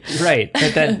fight, right?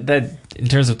 That in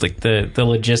terms of like the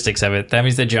logistics of it, that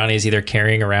means that Johnny is either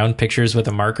carrying around pictures with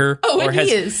a marker, or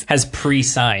has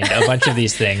pre-signed a bunch of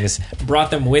these things,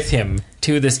 brought them with him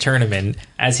to this tournament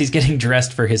as he's getting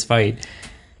dressed for his fight.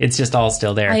 It's just all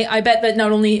still there. I bet that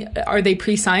not only are they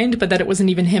pre-signed, but that it wasn't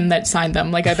even him that signed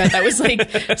them. Like, I bet that was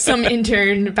like some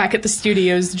intern back at the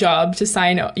studio's job to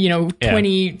sign,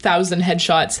 20,000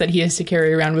 headshots that he has to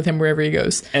carry around with him wherever he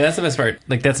goes. And that's the best part.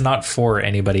 Like, that's not for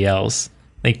anybody else.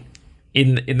 Like,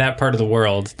 in that part of the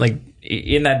world, like,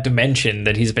 in that dimension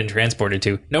that he's been transported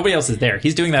to, nobody else is there.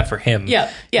 He's doing that for him.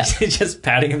 Yeah, yeah. He's just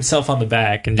patting himself on the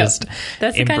back and just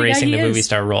embracing the movie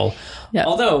star role. Yep.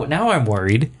 Although, now I'm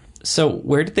worried. So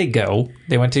where did they go?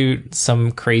 They went to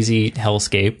some crazy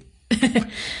hellscape,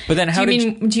 But then how do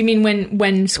you mean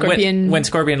when Scorpion when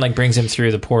Scorpion like brings him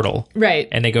through the portal, right?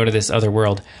 And they go to this other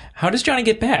world? How does Johnny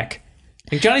get back?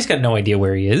 Like, Johnny's got no idea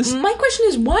where he is. My question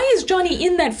is, why is Johnny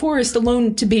in that forest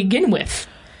alone to begin with?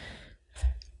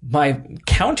 My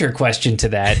counter question to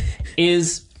that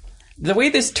is the way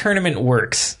this tournament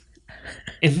works.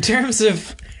 In terms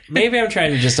of, maybe I'm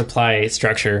trying to just apply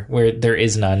structure where there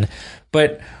is none,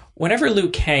 but whenever Liu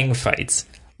Kang fights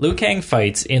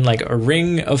in like a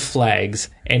ring of flags,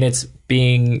 and it's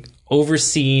being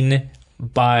overseen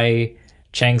by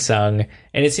Shang Tsung,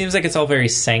 and it seems like it's all very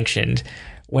sanctioned.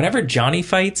 Whenever Johnny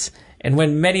fights, and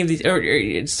when many of these,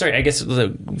 I guess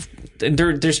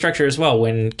their structure as well,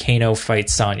 when Kano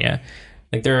fights Sonya,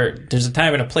 like there's a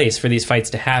time and a place for these fights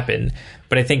to happen,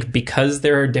 but I think because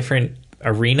there are different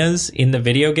arenas in the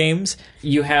video games,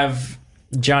 you have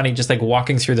Johnny just like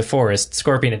walking through the forest,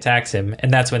 Scorpion attacks him,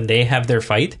 and that's when they have their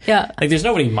fight. Yeah. Like there's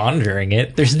nobody monitoring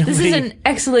it. There's nobody. This is an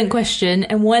excellent question,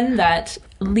 and one that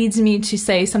leads me to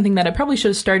say something that I probably should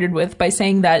have started with by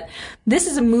saying that this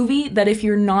is a movie that if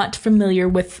you're not familiar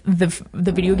with the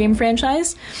video game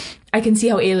franchise, I can see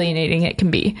how alienating it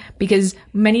can be, because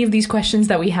many of these questions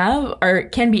that we have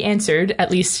can be answered,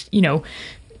 at least, you know,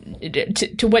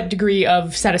 to what degree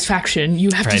of satisfaction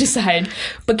you have to decide,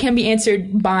 but can be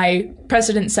answered by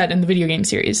precedent set in the video game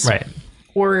series. Right.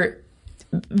 Or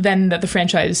then that the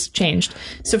franchise changed.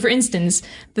 So for instance,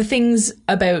 the things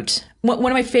about one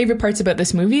of my favorite parts about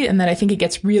this movie, and that I think it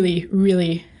gets really,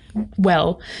 really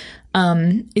well,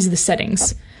 is the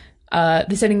settings.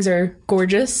 The settings are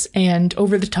gorgeous and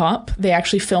over the top. They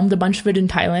actually filmed a bunch of it in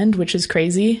Thailand, which is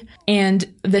crazy.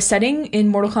 And the setting in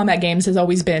Mortal Kombat games has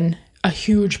always been a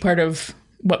huge part of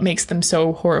what makes them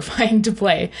so horrifying to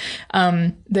play.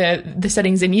 The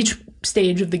settings in each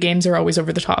stage of the games are always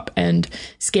over the top and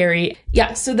scary.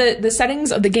 Yeah, so the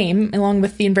settings of the game, along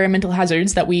with the environmental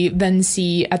hazards that we then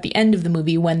see at the end of the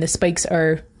movie when the spikes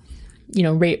are, you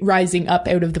know, rising up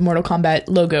out of the Mortal Kombat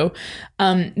logo,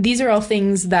 these are all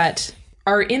things that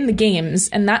are in the games,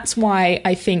 and that's why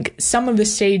I think some of the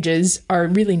stages are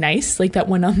really nice, like that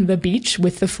one on the beach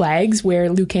with the flags where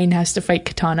Liu Kang has to fight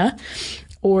Katana,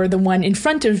 or the one in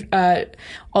front of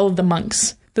all of the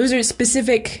monks. Those are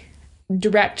specific,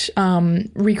 direct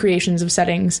recreations of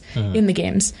settings in the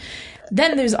games.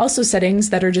 Then there's also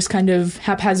settings that are just kind of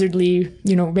haphazardly,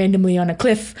 you know, randomly on a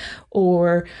cliff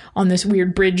or on this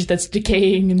weird bridge that's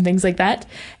decaying and things like that.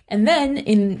 And then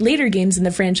in later games in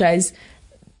the franchise,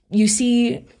 you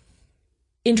see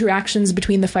interactions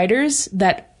between the fighters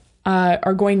that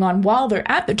are going on while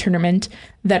they're at the tournament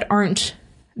that aren't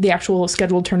the actual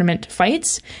scheduled tournament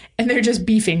fights, and they're just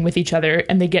beefing with each other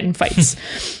and they get in fights.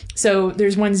 So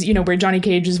there's ones, you know, where Johnny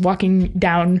Cage is walking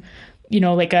down, you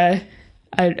know, like a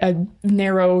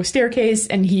narrow staircase,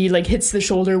 and he like hits the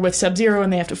shoulder with Subzero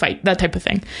and they have to fight, that type of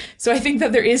thing. So I think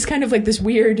that there is kind of like this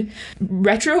weird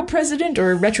retro precedent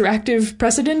or retroactive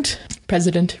precedent,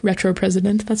 retro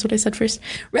precedent, that's what I said first,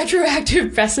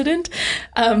 retroactive precedent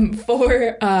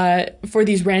for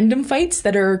these random fights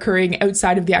that are occurring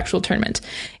outside of the actual tournament,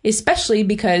 especially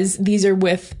because these are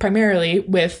primarily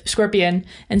with Scorpion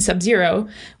and Subzero,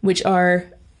 which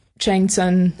are Shang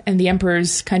Tsung and the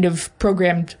Emperor's kind of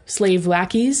programmed slave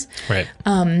lackeys, right?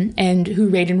 And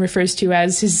who Raiden refers to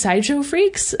as his sideshow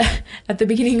freaks at the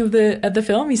beginning of the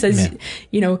film. He says,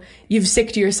 you know, you've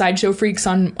sicked your sideshow freaks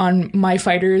on my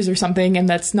fighters or something, and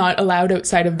that's not allowed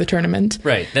outside of the tournament.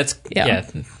 Right. That's yeah.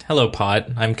 Hello, Pot.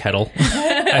 I'm Kettle.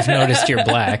 I've noticed you're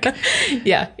black.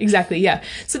 Yeah, exactly. Yeah.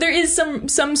 So there is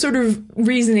some sort of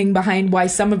reasoning behind why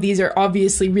some of these are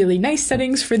obviously really nice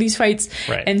settings for these fights,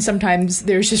 right? And sometimes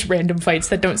there's just random fights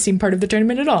that don't seem part of the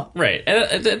tournament at all. Right.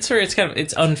 And that's where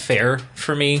it's unfair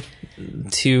for me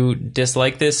to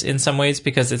dislike this in some ways,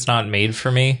 because it's not made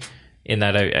for me, in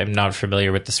that I'm not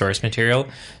familiar with the source material.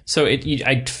 So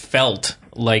I felt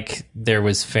like there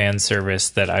was fan service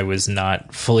that I was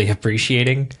not fully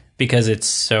appreciating, because it's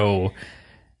so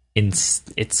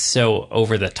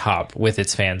over the top with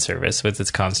its fan service, with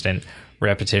its constant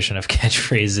repetition of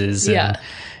catchphrases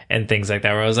and things like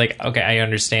that, where I was like, okay, I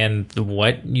understand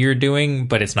what you're doing,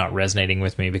 but it's not resonating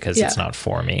with me because it's not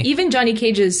for me. Even Johnny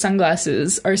Cage's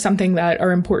sunglasses are something that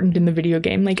are important in the video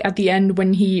game. Like at the end,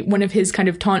 when one of his kind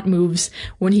of taunt moves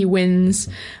when he wins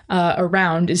a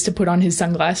round is to put on his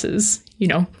sunglasses, you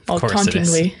know, all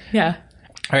tauntingly. Yeah.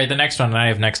 All right, the next one, and I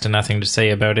have next to nothing to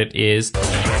say about it, is...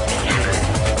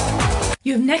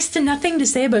 You have next to nothing to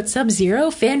say about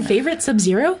Subzero? Fan favorite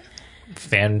Subzero?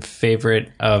 Fan favorite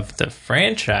of the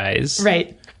franchise.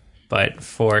 Right. But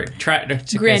granted.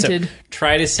 So,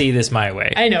 try to see this my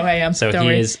way. I know, I am. So he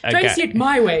is... Try to see it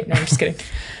my way. No, I'm just kidding.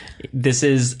 This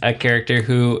is a character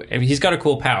who, I mean, he's got a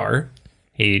cool power.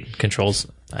 He controls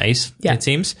ice, it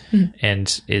seems,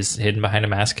 and is hidden behind a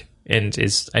mask and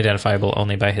is identifiable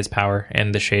only by his power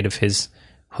and the shade of his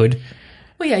hood.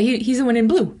 Well, yeah, he's the one in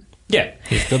blue. Yeah,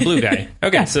 he's the blue guy.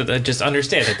 Okay, so just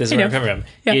understand that this is where I'm coming from.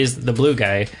 Yeah. He is the blue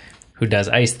guy who does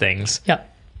ice things. Yeah.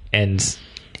 And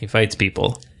he fights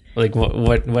people. Like,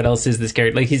 what else is this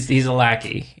character? Like, he's a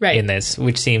lackey in this,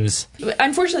 which seems...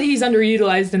 Unfortunately, he's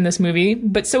underutilized in this movie,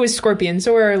 but so is Scorpion.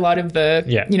 So are a lot of the...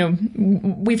 Yeah. You know,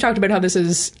 we've talked about how this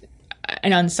is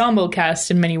an ensemble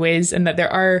cast in many ways, and that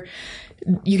there are...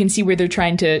 You can see where they're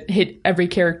trying to hit every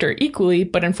character equally,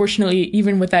 but unfortunately,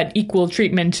 even with that equal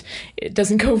treatment, it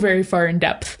doesn't go very far in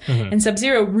depth. And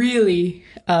Subzero really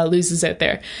loses out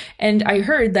there. And I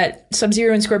heard that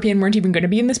Subzero and Scorpion weren't even going to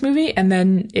be in this movie, and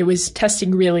then it was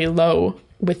testing really low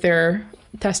with their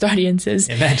test audiences.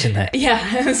 Imagine that.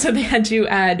 Yeah, so they had to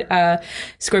add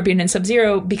Scorpion and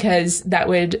Subzero because that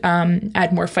would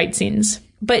add more fight scenes.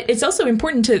 But it's also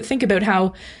important to think about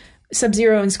how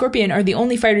Subzero and Scorpion are the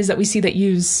only fighters that we see that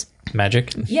use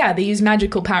magic. Yeah, they use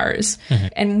magical powers.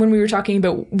 And when we were talking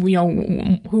about, you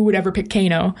know, who would ever pick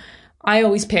Kano, I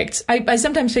always picked, I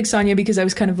sometimes picked Sonya because I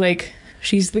was kind of like,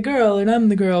 she's the girl and I'm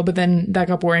the girl, but then that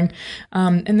got boring.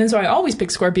 And then so I always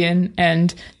pick Scorpion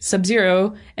and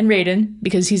Subzero and Raiden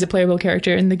because he's a playable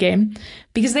character in the game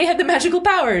because they had the magical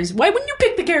powers. Why wouldn't you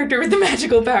pick the character with the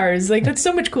magical powers? Like, that's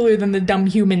so much cooler than the dumb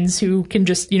humans who can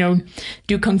just, you know,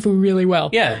 do kung fu really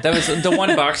well. Yeah, that was the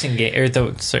one boxing game, or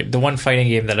the one fighting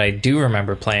game that I do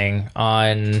remember playing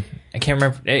on, I can't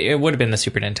remember, it would have been the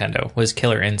Super Nintendo, was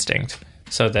Killer Instinct.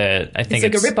 So I think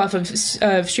it's like a ripoff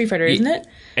of Street Fighter, isn't it?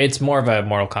 It's more of a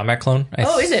Mortal Kombat clone.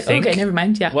 Is it? think. Okay, never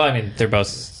mind. Yeah. Well, I mean,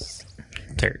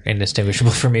 they're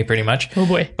indistinguishable for me pretty much. Oh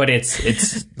boy. But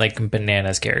it's like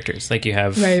bananas characters. Like you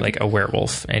have like a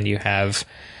werewolf, and you have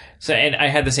and I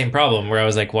had the same problem where I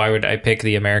was like, why would I pick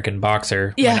the American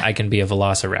boxer when I can be a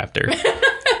velociraptor?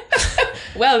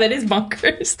 Well, that is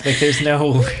bonkers. Like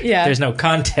there's no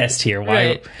contest here.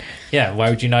 Why? Right. Why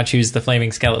would you not choose the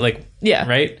flaming skeleton? Like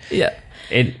right? Yeah.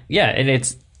 And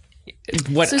it's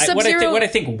what I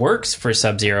think works for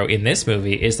Subzero in this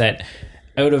movie is that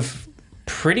out of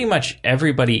pretty much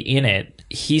everybody in it,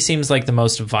 he seems like the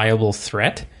most viable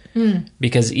threat.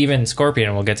 Because even Scorpion,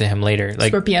 and we'll get to him later. Like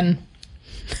Scorpion.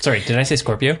 Sorry, did I say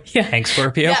Scorpio? Yeah. Hank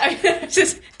Scorpio? Yeah,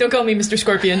 just don't call me Mr.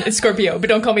 Scorpion. It's Scorpio, but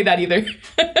don't call me that either.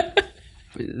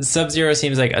 Subzero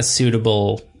seems like a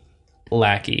suitable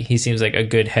lackey. He seems like a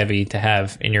good heavy to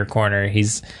have in your corner.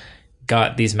 He's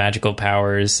got these magical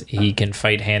powers. He can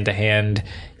fight hand to hand.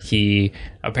 He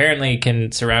apparently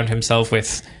can surround himself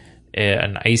with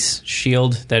an ice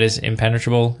shield that is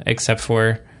impenetrable except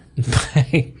for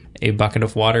by a bucket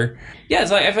of water. Yeah,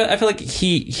 so I feel like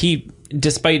he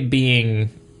despite being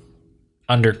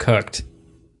undercooked,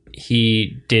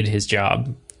 he did his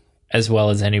job as well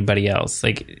as anybody else,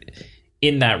 like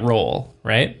in that role,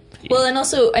 right? Well, and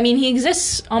also, I mean, he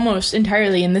exists almost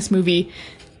entirely in this movie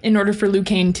in order for Liu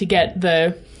Kang to get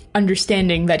the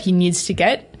understanding that he needs to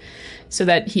get, so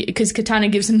that because Katana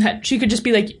gives him that, she could just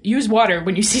be like, use water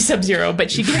when you see Sub-Zero,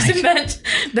 but she gives him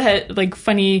that like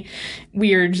funny,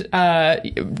 weird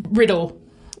riddle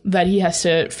that he has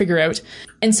to figure out.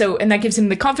 And that gives him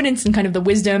the confidence and kind of the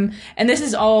wisdom. And this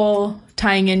is all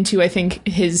tying into, I think,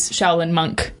 his Shaolin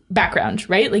monk background,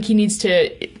 right? Like he needs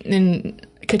to, and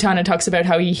Katana talks about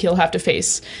how he'll have to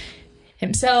face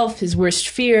himself, his worst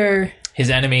fear, his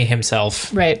enemy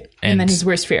himself. Right. And then his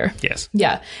worst fear. Yes.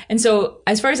 Yeah. And so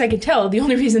as far as I can tell, the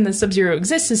only reason that Sub-Zero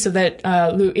exists is so that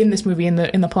in this movie, in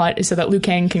the plot, is so that Liu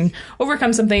Kang can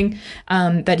overcome something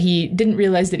that he didn't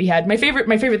realize that he had. My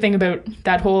favorite thing about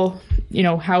that whole, you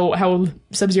know, how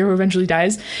Sub-Zero eventually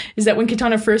dies is that when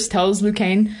Katana first tells Liu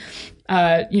Kang,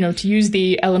 you know, to use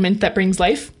the element that brings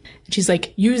life, she's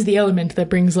like, use the element that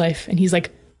brings life. And he's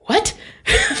like, what?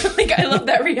 Like, I love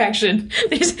that reaction.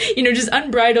 There's, you know, just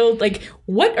unbridled, like,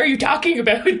 what are you talking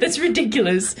about? That's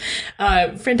ridiculous.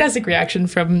 Fantastic reaction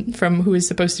from who is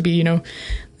supposed to be, you know,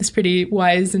 this pretty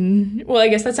wise, and well, I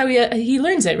guess that's how he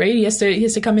learns it, right? He has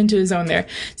to come into his own there.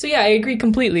 So yeah, I agree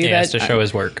completely. He has to show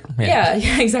his work. Yeah,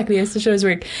 exactly. He has to show his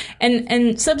work.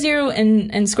 And Sub-Zero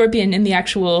and Scorpion in the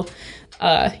actual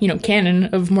you know, canon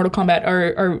of Mortal Kombat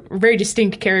are very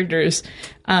distinct characters.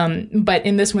 But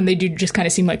in this one, they do just kind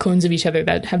of seem like clones of each other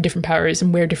that have different powers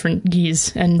and wear different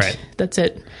gis, and that's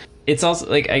it. It's also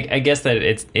like, I guess that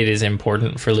it is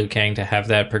important for Liu Kang to have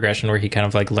that progression where he kind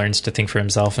of like learns to think for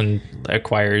himself and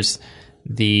acquires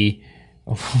the,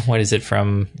 what is it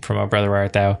from O Brother Where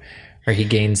Art Thou? Where he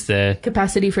gains the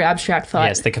capacity for abstract thought.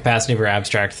 Yes, the capacity for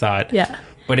abstract thought. Yeah.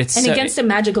 But it's against a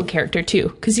magical character too,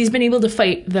 because he's been able to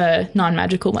fight the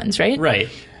non-magical ones, right? Right.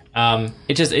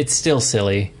 It's still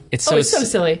silly. It's so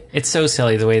silly. It's so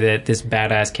silly the way that this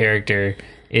badass character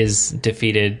is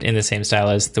defeated in the same style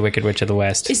as the Wicked Witch of the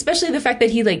West. Especially the fact that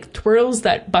he like twirls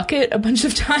that bucket a bunch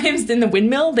of times in the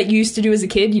windmill that you used to do as a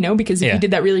kid, because if you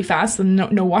did that really fast, then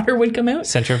no water would come out.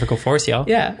 Centrifugal force, y'all.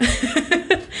 Yeah.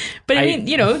 But I mean,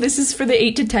 this is for the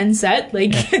 8 to 10 set.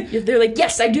 Like, they're like,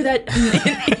 yes, I do that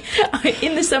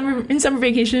in summer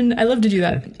vacation. I love to do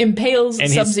that. Impales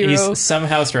and Subzero. He's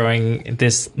somehow throwing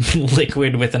this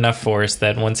liquid with enough force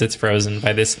that once it's frozen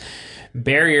by this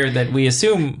barrier that we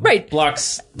assume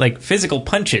blocks like physical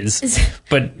punches,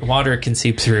 but water can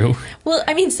seep through. Well,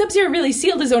 I mean, Subzero really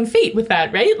sealed his own fate with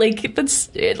that, right? Like, that's,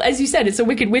 as you said, it's a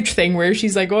Wicked Witch thing where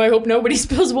she's like, oh, I hope nobody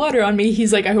spills water on me.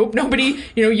 He's like, I hope nobody,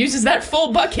 uses that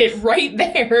full bucket right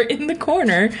there in the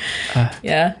corner.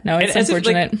 It's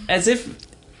unfortunate. As if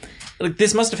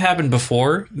this must have happened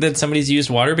before that somebody's used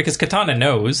water, because Katana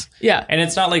knows. Yeah. And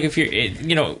it's not like if you're,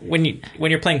 when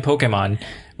you're playing Pokemon,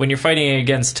 when you're fighting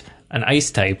against an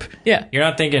ice type, you're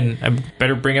not thinking, I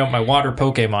better bring out my water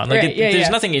Pokemon. Like, there's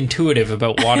nothing intuitive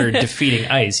about water defeating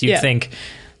ice. You'd think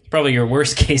probably your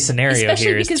worst case scenario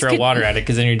here is throw water at it,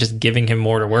 because then you're just giving him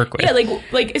more to work with. Yeah,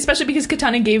 like especially because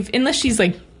Katana gave, unless she's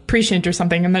like prescient or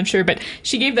something, I'm not sure, but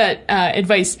she gave that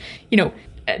advice,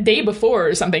 a day before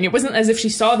or something. It wasn't as if she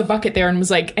saw the bucket there and was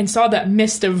like, and saw that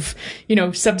mist of,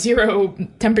 Sub-Zero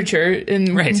temperature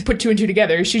and put 2 and 2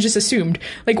 together. She just assumed.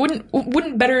 Like,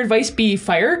 wouldn't better advice be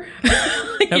fire?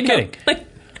 No kidding. Like,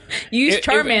 use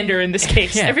Charmander in this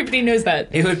case. Yeah. Everybody knows that.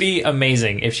 It would be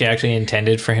amazing if she actually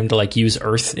intended for him to like use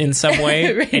Earth in some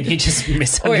way, and he just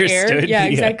misunderstood. Or air. Yeah,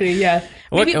 exactly. Yeah.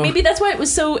 Maybe that's why it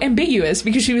was so ambiguous,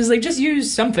 because she was like, just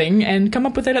use something and come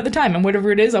up with it at the time, and whatever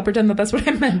it is, I'll pretend that that's what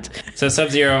I meant. So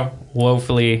Sub-Zero,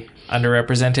 woefully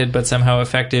underrepresented, but somehow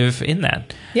effective in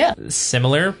that. Yeah.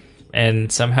 Similar and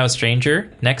somehow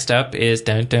stranger. Next up is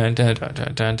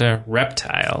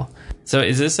Reptile. So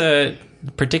is this a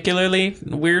particularly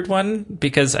weird one?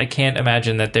 Because I can't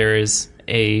imagine that there is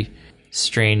a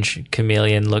strange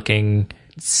chameleon-looking,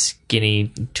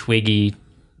 skinny, twiggy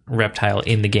reptile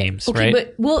in the games,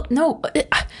 right? But no,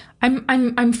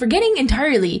 I'm forgetting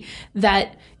entirely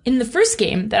that in the first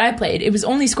game that I played, it was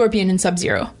only Scorpion and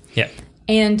Sub-Zero. Yeah.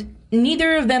 And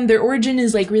neither of them, their origin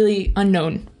is like really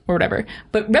unknown or whatever.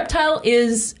 But Reptile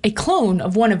is a clone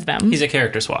of one of them. He's a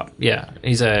character swap. Yeah.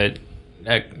 He's like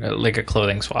a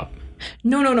clothing swap.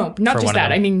 No, not just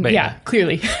that. I mean, yeah,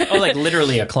 clearly. Oh, like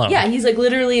literally a clone. Yeah, he's like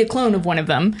literally a clone of one of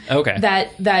them. Okay.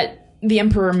 That the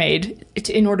Emperor made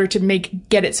in order to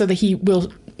get it so that he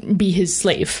will be his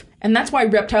slave. And that's why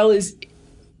Reptile is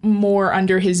more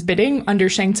under his bidding, under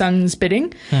Shang Tsung's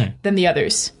bidding, than the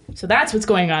others. So that's what's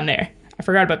going on there. I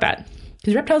forgot about that.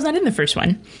 Because Reptile's not in the first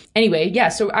one. Anyway, yeah,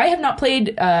 so I have not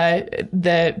played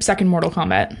the second Mortal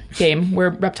Kombat game where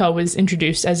Reptile was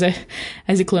introduced as a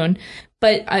clone.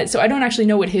 But so I don't actually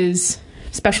know what his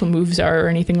special moves are or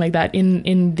anything like that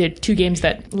in the 2 games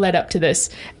that led up to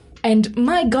this. And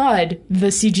my God, the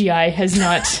CGI has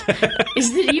not...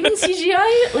 Is it even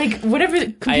CGI? Like, whatever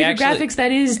computer graphics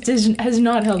that is has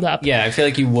not held up. Yeah, I feel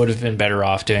like you would have been better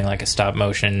off doing like a stop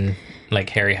motion,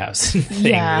 like Harryhausen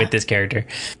thing with this character.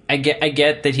 I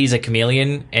get that he's a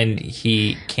chameleon and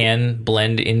he can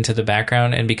blend into the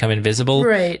background and become invisible.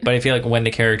 Right. But I feel like when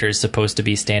the character is supposed to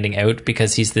be standing out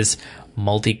because he's this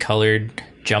multicolored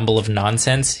jumble of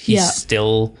nonsense, he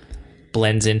still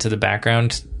blends into the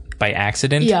background by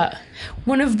accident. Yeah.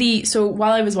 So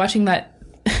while I was watching the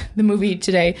movie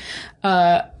today,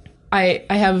 I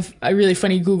have a really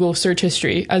funny Google search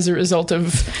history as a result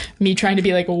of me trying to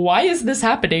be like, why is this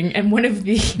happening? And one of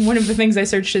the things I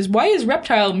searched is, why is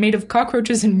Reptile made of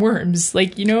cockroaches and worms?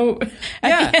 Like, at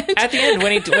the end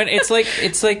when it's like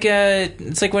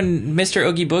when Mr.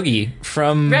 Oogie Boogie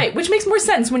from which makes more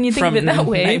sense when you think of it that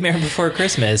way. Nightmare Before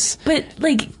Christmas. But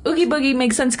like Oogie Boogie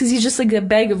makes sense because he's just like a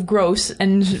bag of gross,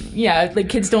 and like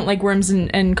kids don't like worms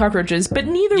and cockroaches, but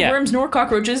neither worms nor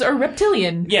cockroaches are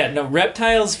reptilian. Yeah, no,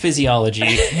 Reptile's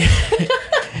physiology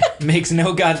makes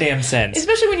no goddamn sense.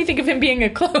 Especially when you think of him being a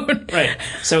clone. Right.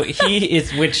 So he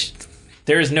is, which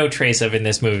there is no trace of in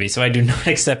this movie, so I do not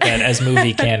accept that as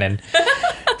movie canon.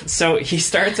 So he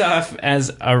starts off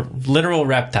as a literal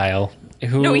reptile.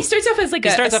 No, he starts off as like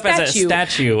a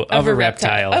statue of a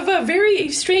reptile. Of a very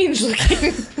strange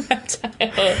looking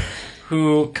reptile.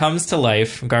 Who comes to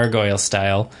life, gargoyle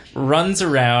style, runs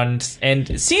around,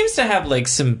 and seems to have like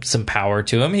some power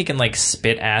to him. He can like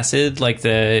spit acid, like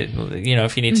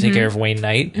if you need to take care of Wayne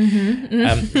Knight.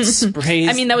 Sprays.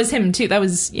 I mean, that was him too. That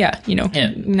was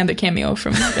another cameo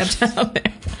from Reptile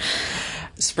there.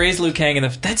 sprays Liu Kang in the...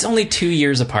 That's only 2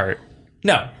 years apart.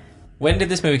 No. When did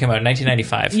this movie come out?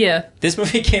 1995. Yeah. This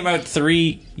movie came out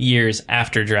 3 years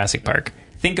after Jurassic Park.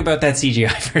 Think about that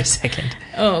CGI for a second.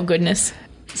 Oh, goodness.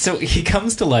 So he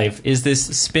comes to life, is this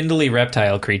spindly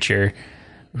reptile creature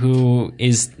who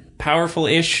is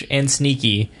powerful-ish and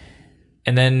sneaky,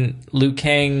 and then Liu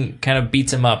Kang kind of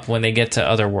beats him up when they get to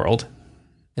Otherworld.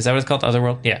 Is that what it's called?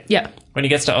 Otherworld? Yeah. Yeah. When he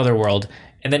gets to Otherworld,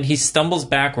 and then he stumbles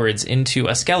backwards into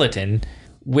a skeleton,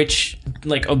 which,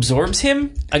 like, absorbs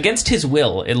him against his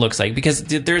will, it looks like. Because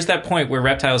there's that point where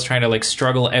Reptile's trying to, like,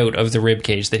 struggle out of the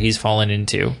ribcage that he's fallen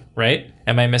into, right?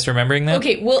 Am I misremembering that?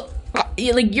 Okay, well,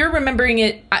 like, you're remembering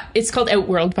it. It's called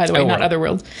Outworld, by the way, not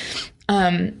Otherworld.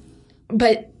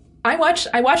 But I watched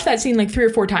that scene, like, 3 or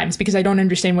 4 times because I don't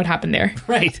understand what happened there.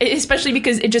 Right. Especially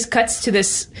because it just cuts to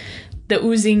the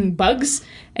oozing bugs,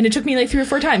 and it took me, like, 3 or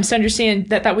 4 times to understand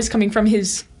that was coming from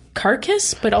his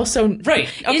carcass, but also right.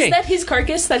 Okay. Is that his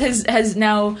carcass that has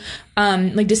now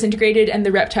like disintegrated and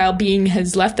the reptile being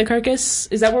has left the carcass?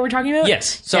 Is that what we're talking about?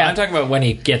 Yes. So I'm talking about when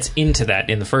he gets into that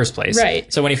in the first place.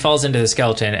 Right. So when he falls into the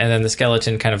skeleton and then the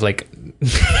skeleton kind of like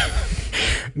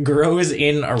grows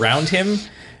in around him,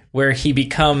 where he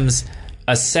becomes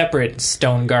a separate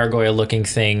stone gargoyle looking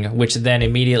thing, which then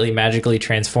immediately magically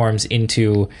transforms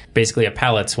into basically a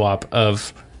palette swap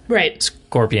of right.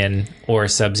 Scorpion or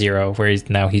Subzero, where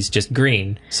he's just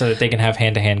green, so that they can have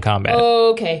hand-to-hand combat.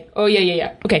 Okay. Oh,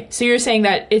 yeah. Okay, so you're saying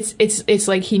that it's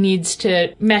like he needs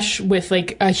to mesh with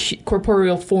like a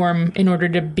corporeal form in order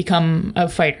to become a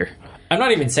fighter. I'm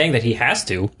not even saying that he has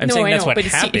to. I'm saying that's what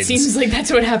happens. It seems like that's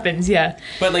what happens, yeah.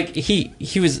 But like he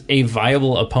was a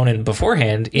viable opponent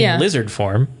beforehand in lizard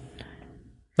form.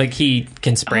 Like, he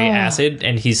can spray acid,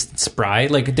 and he's spry.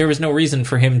 Like, there was no reason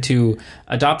for him to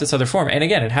adopt this other form. And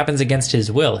again, it happens against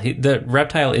his will. The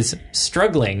reptile is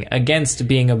struggling against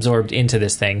being absorbed into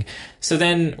this thing. So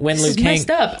then, when Liu Kang...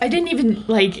 messed up. I didn't even,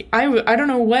 like... I don't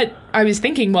know what I was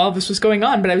thinking while this was going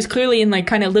on, but I was clearly in, like,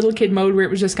 kind of little kid mode where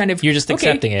it was just kind of... You're just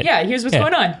accepting it. Yeah, here's what's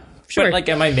going on. Sure. But, like,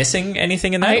 am I missing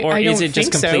anything in that? Or is it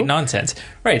just complete nonsense?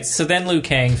 Right, so then Liu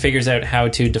Kang figures out how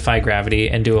to defy gravity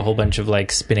and do a whole bunch of, like,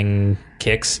 spinning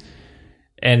kicks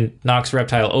and knocks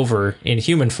Reptile over in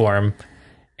human form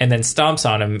and then stomps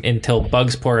on him until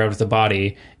bugs pour out of the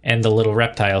body and the little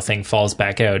reptile thing falls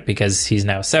back out because he's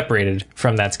now separated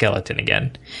from that skeleton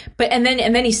again. But and then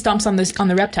he stomps on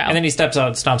the reptile. And then he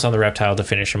stomps on the reptile to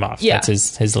finish him off. Yeah.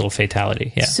 That's his little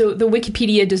fatality. Yeah. So the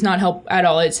Wikipedia does not help at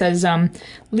all. It says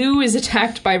Liu is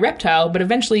attacked by Reptile, but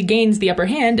eventually gains the upper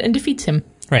hand and defeats him.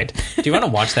 Right. Do you want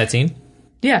to watch that scene?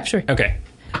 Yeah, sure. Okay.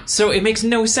 So it makes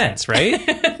no sense, right?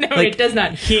 No, like, it does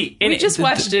not. We just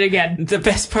watched it again. The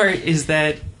best part is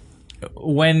that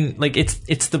when, like,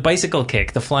 it's the bicycle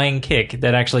kick, the flying kick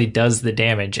that actually does the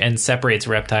damage and separates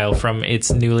Reptile from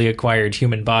its newly acquired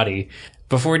human body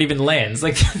before it even lands.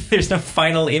 Like, there's no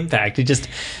final impact. It just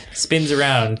spins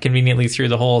around conveniently through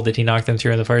the hole that he knocked them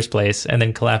through in the first place and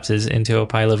then collapses into a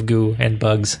pile of goo and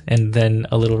bugs and then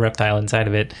a little reptile inside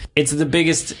of it. It's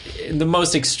the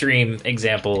most extreme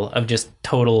example of just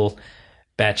total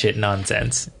batshit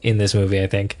nonsense in this movie, I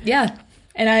think. Yeah.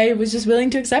 And I was just willing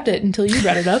to accept it until you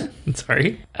brought it up.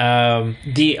 Sorry.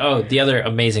 The other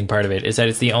amazing part of it is that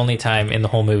it's the only time in the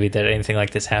whole movie that anything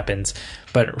like this happens.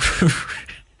 But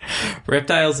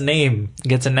Reptile's name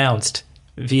gets announced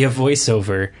via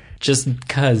voiceover just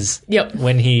because. Yep.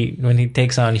 When he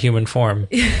takes on human form.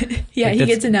 Yeah, like, he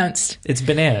gets announced. It's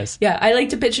bananas. Yeah, I like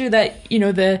to picture that,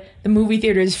 the movie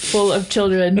theater is full of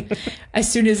children.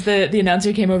 As soon as the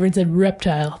announcer came over and said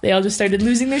Reptile, they all just started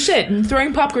losing their shit and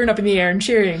throwing popcorn up in the air and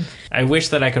cheering. I wish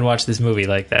that I could watch this movie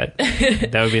like that.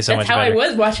 That would be so much better. That's how I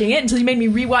was watching it until you made me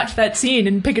rewatch that scene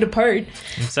and pick it apart.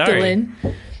 I'm sorry.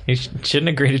 Dylan. You shouldn't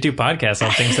agree to do podcasts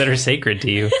on things that are sacred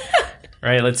to you. All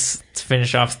right, let's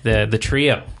finish off the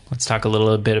trio. Let's talk a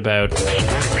little bit about...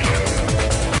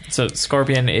 So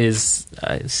Scorpion is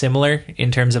similar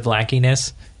in terms of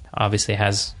lackiness. Obviously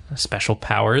has special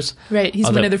powers. Right, he's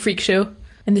one of the freak show.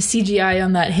 And the CGI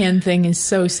on that hand thing is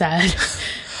so sad.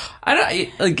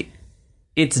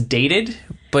 It's dated,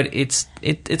 but it's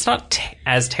not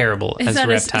as terrible as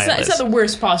Reptile is. It's not the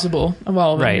worst possible of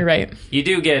all of them, you're right. You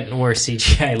do get worse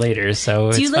CGI later, so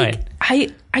it's fine.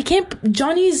 I can't...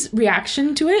 Johnny's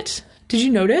reaction to it, did you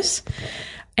notice?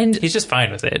 And he's just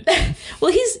fine with it.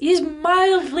 Well, he's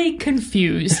mildly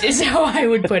confused, is how I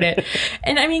would put it.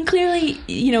 And I mean, clearly,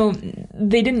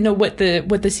 they didn't know what the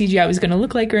CGI was going to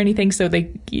look like or anything, so they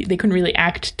couldn't really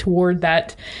act toward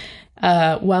that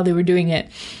while they were doing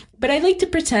it. But I like to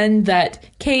pretend that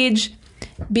Cage,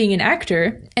 being an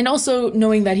actor, and also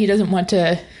knowing that he doesn't want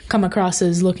to come across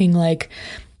as looking like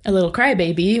a little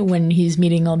crybaby when he's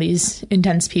meeting all these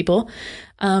intense people,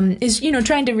 is,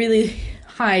 trying to really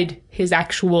hide his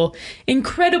actual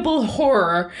incredible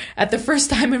horror at the first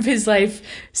time of his life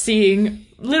seeing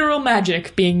literal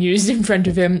magic being used in front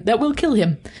of him that will kill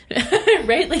him.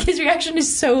 Right? Like, his reaction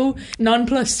is so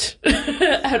nonplussed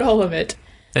at all of it.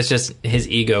 It's just his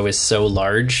ego is so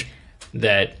large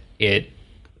that it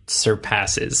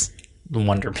surpasses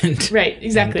wonderment. Right,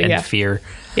 exactly, and fear.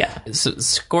 Yeah. So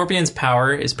Scorpion's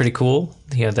power is pretty cool.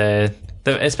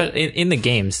 Especially in the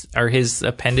games, are his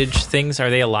appendage things, are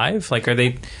they alive? Like, are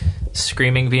they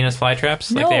screaming Venus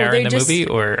flytraps like they are in the movie,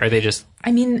 or are they just...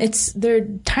 I mean, they're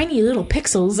tiny little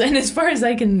pixels, and as far as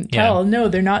I can tell, no,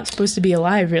 they're not supposed to be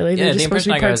alive, really. They're just supposed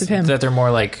to be parts of him. That they're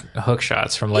more like hook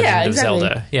shots from Legend of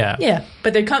Zelda. Yeah,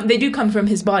 but they do come from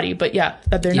his body, but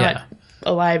that they're not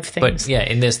alive things. But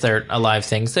in this, they're alive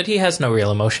things that he has no real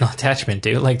emotional attachment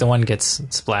to. Like, the one gets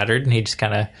splattered, and he just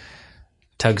kind of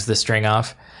tugs the string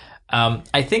off.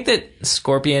 I think that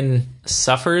Scorpion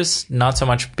suffers not so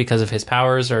much because of his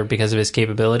powers or because of his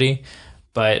capability,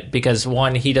 but because,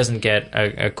 one, he doesn't get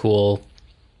a cool,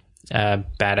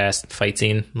 badass fight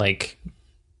scene like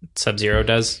Subzero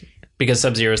does, because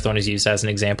Subzero is the one who's used as an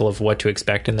example of what to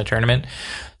expect in the tournament.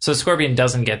 So Scorpion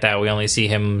doesn't get that. We only see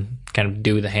him kind of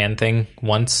do the hand thing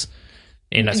once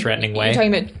in a threatening way. You're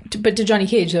talking about, to Johnny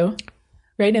Cage, though.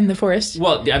 Right, in the forest?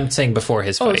 Well, I'm saying before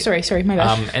his fight. Oh, sorry, my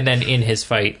bad. And then in his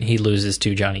fight, he loses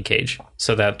to Johnny Cage.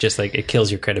 So that just, like, it kills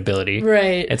your credibility.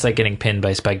 Right. It's like getting pinned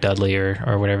by Spike Dudley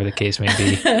or whatever the case may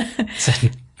be. It's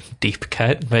a deep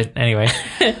cut, but anyway.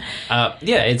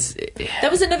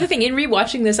 That was another thing. In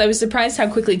rewatching this, I was surprised how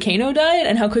quickly Kano died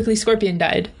and how quickly Scorpion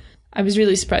died. I was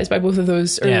really surprised by both of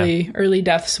those early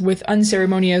deaths with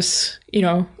unceremonious,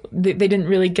 they didn't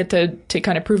really get to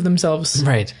kind of prove themselves.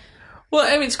 Right. Well,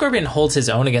 I mean, Scorpion holds his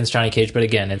own against Johnny Cage, but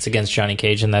again, it's against Johnny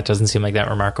Cage, and that doesn't seem like that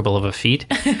remarkable of a feat.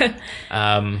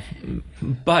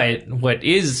 But what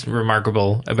is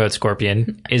remarkable about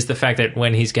Scorpion is the fact that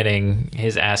when he's getting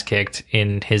his ass kicked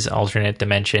in his alternate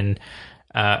dimension,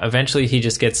 eventually he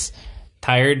just gets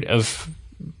tired of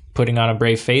putting on a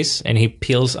brave face, and he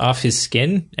peels off his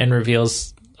skin and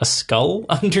reveals a skull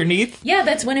underneath. Yeah,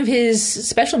 that's one of his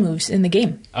special moves in the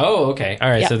game. Oh, okay. All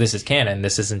right, so this is canon.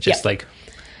 This isn't just like...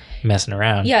 messing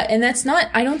around. Yeah, and that's not...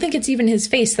 I don't think it's even his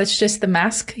face. That's just the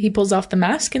mask. He pulls off the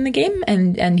mask in the game,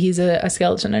 and he's a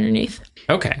skeleton underneath.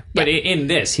 Okay. But in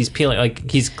this, he's peeling...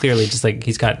 Like, he's clearly just like...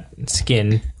 He's got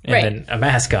skin and then a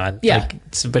mask on. Yeah.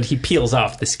 But he peels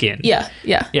off the skin. Yeah.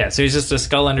 Yeah, so he's just a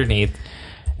skull underneath,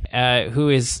 who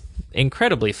is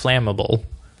incredibly flammable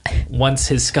once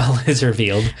his skull is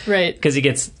revealed. Right. Because he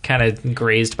gets kind of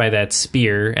grazed by that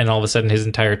spear, and all of a sudden his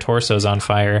entire torso's on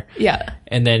fire. Yeah.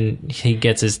 And then he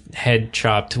gets his head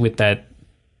chopped with that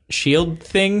shield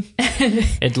thing.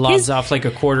 It lobs off like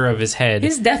a quarter of his head.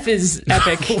 His death is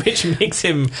epic. Which makes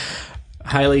him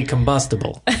highly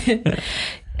combustible.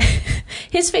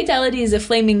 His fatality is a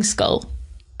flaming skull.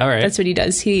 All right. That's what he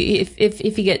does. If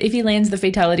he lands the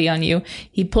fatality on you,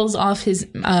 he pulls off his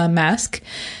mask,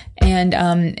 and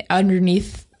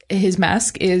underneath his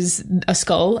mask is a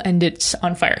skull, and it's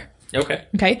on fire.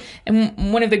 Okay.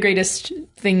 And one of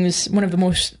the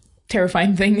most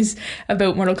terrifying things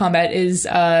about Mortal Kombat is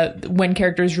when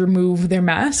characters remove their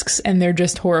masks and they're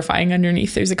just horrifying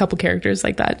underneath. There's a couple characters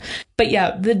like that. But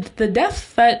yeah, the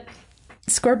death that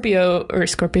Scorpio,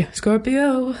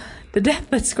 the death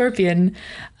that Scorpion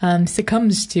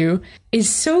succumbs to is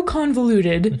so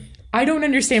convoluted. I don't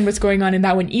understand what's going on in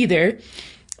that one either.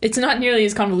 It's not nearly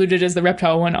as convoluted as the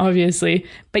Reptile one, obviously.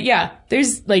 But yeah,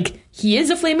 there's he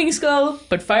is a flaming skull,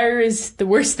 but fire is the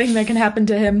worst thing that can happen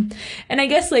to him. And I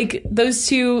guess those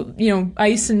two,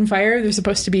 ice and fire, they're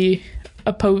supposed to be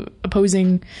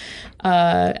opposing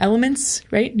elements,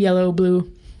 right? Yellow,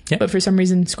 blue. Yep. But for some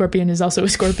reason, Scorpion is also a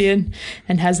scorpion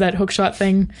and has that hookshot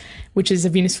thing, which is a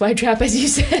Venus flytrap, as you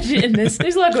said in this.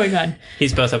 There's a lot going on.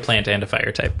 He's both a plant and a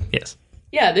fire type, yes.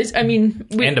 Yeah,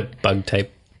 and a bug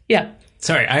type. Yeah.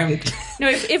 Sorry,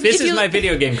 this is my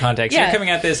video game context. Yeah. You're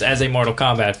coming at this as a Mortal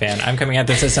Kombat fan. I'm coming at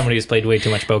this as somebody who's played way too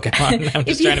much Pokemon. I'm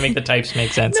just trying to make the types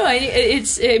make sense. No,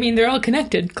 they're all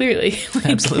connected, clearly.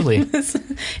 Absolutely.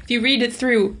 If you read it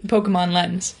through Pokemon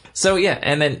lens. So yeah,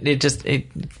 and then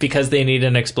because they need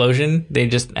an explosion, they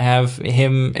just have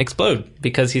him explode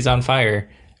because he's on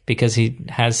fire. Because he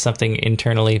has something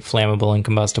internally flammable and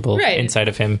combustible inside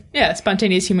of him. Yeah,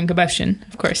 spontaneous human combustion,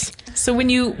 of course. So when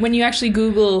you actually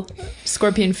Google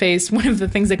Scorpion face, one of the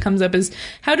things that comes up is,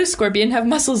 how does Scorpion have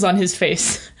muscles on his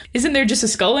face? Isn't there just a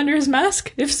skull under his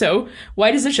mask? If so,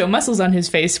 why does it show muscles on his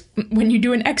face when you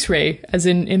do an X-ray? As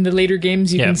in the later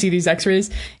games, you can see these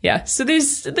X-rays. Yeah, so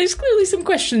there's clearly some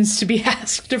questions to be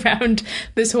asked around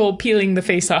this whole peeling the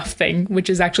face off thing, which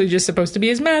is actually just supposed to be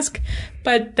his mask,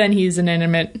 but then he's an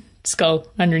animate skull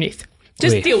underneath.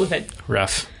 Just deal with it.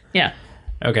 Rough. Yeah.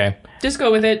 Okay. Just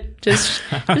go with it. Just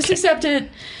accept it.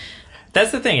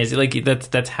 That's the thing, is like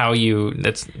that's how you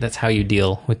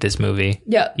deal with this movie.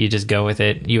 Yeah. You just go with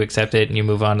it, you accept it, and you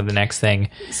move on to the next thing.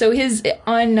 So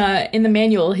in the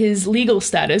manual, his legal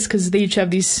status, because they each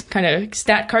have these kind of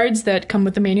stat cards that come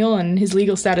with the manual, and his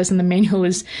legal status in the manual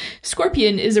is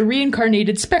Scorpion is a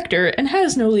reincarnated specter and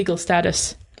has no legal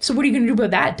status. So what are you going to do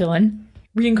about that, Dylan?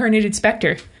 Reincarnated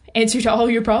specter. Answer to all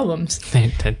your problems.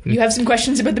 You have some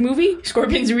questions about the movie?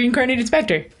 Scorpion's a reincarnated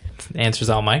specter. Answers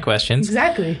all my questions.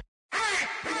 Exactly.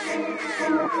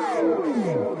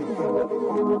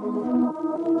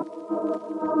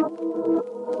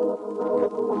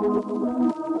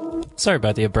 Sorry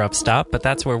about the abrupt stop, but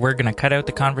that's where we're going to cut out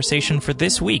the conversation for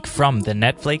this week from the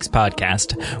Netflix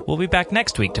podcast. We'll be back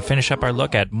next week to finish up our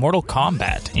look at Mortal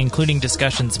Kombat, including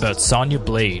discussions about Sonya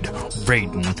Blade,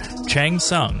 Raiden, Chang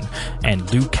Tsung,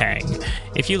 and Liu Kang.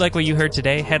 If you like what you heard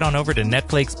today, head on over to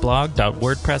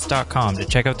netflixblog.wordpress.com to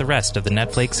check out the rest of the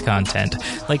Netflix content,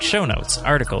 like show notes,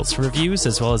 articles, reviews,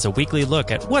 as well as a weekly look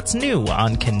at what's new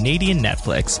on Canadian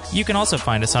Netflix. You can also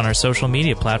find us on our social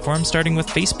media platforms, starting with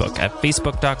Facebook at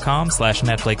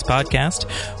facebook.com/Netflix podcast.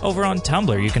 Over on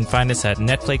Tumblr, you can find us at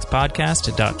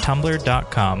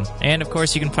netflixpodcast.tumblr.com. And of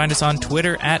course, you can find us on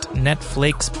Twitter at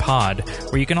NetflixPod,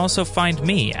 where you can also find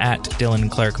me at Dylan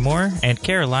Clark Moore and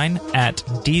Caroline at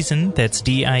Diezyn, that's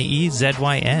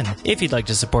Diezyn. If you'd like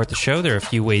to support the show, there are a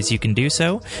few ways you can do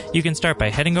so. You can start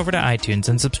by heading over to iTunes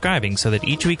and subscribing so that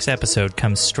each week's episode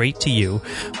comes straight to you.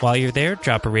 While you're there,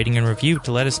 drop a rating and review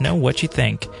to let us know what you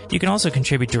think. You can also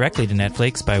contribute directly to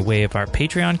Netflix by way of our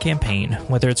Patreon campaign,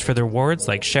 whether it's for the rewards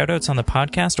like shoutouts on the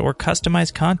podcast or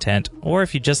customized content, or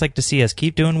if you'd just like to see us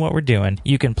keep doing what we're doing,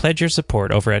 you can pledge your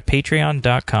support over at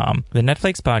patreon.com. The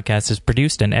Netflix podcast is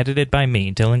produced and edited by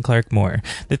me, Dylan Clark Moore.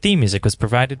 The theme music was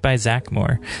provided by Zach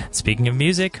Moore. Speaking of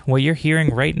music, what you're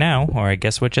hearing right now, or I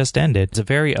guess what just ended, is a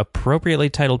very appropriately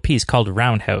titled piece called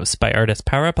Roundhouse by artist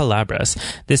Para Palabras.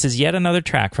 This is yet another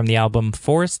track from the album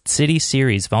Forest City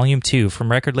Series Volume 2 from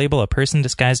record label A Person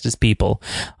Disguised as People.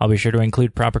 I'll be sure to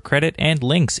include proper credit and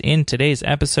links in today's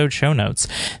episode show notes.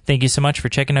 Thank you so much for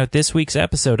checking out this week's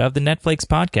episode of the Netflix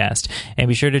podcast, and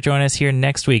be sure to join us here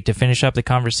next week to finish up the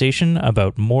conversation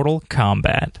about Mortal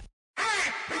Kombat.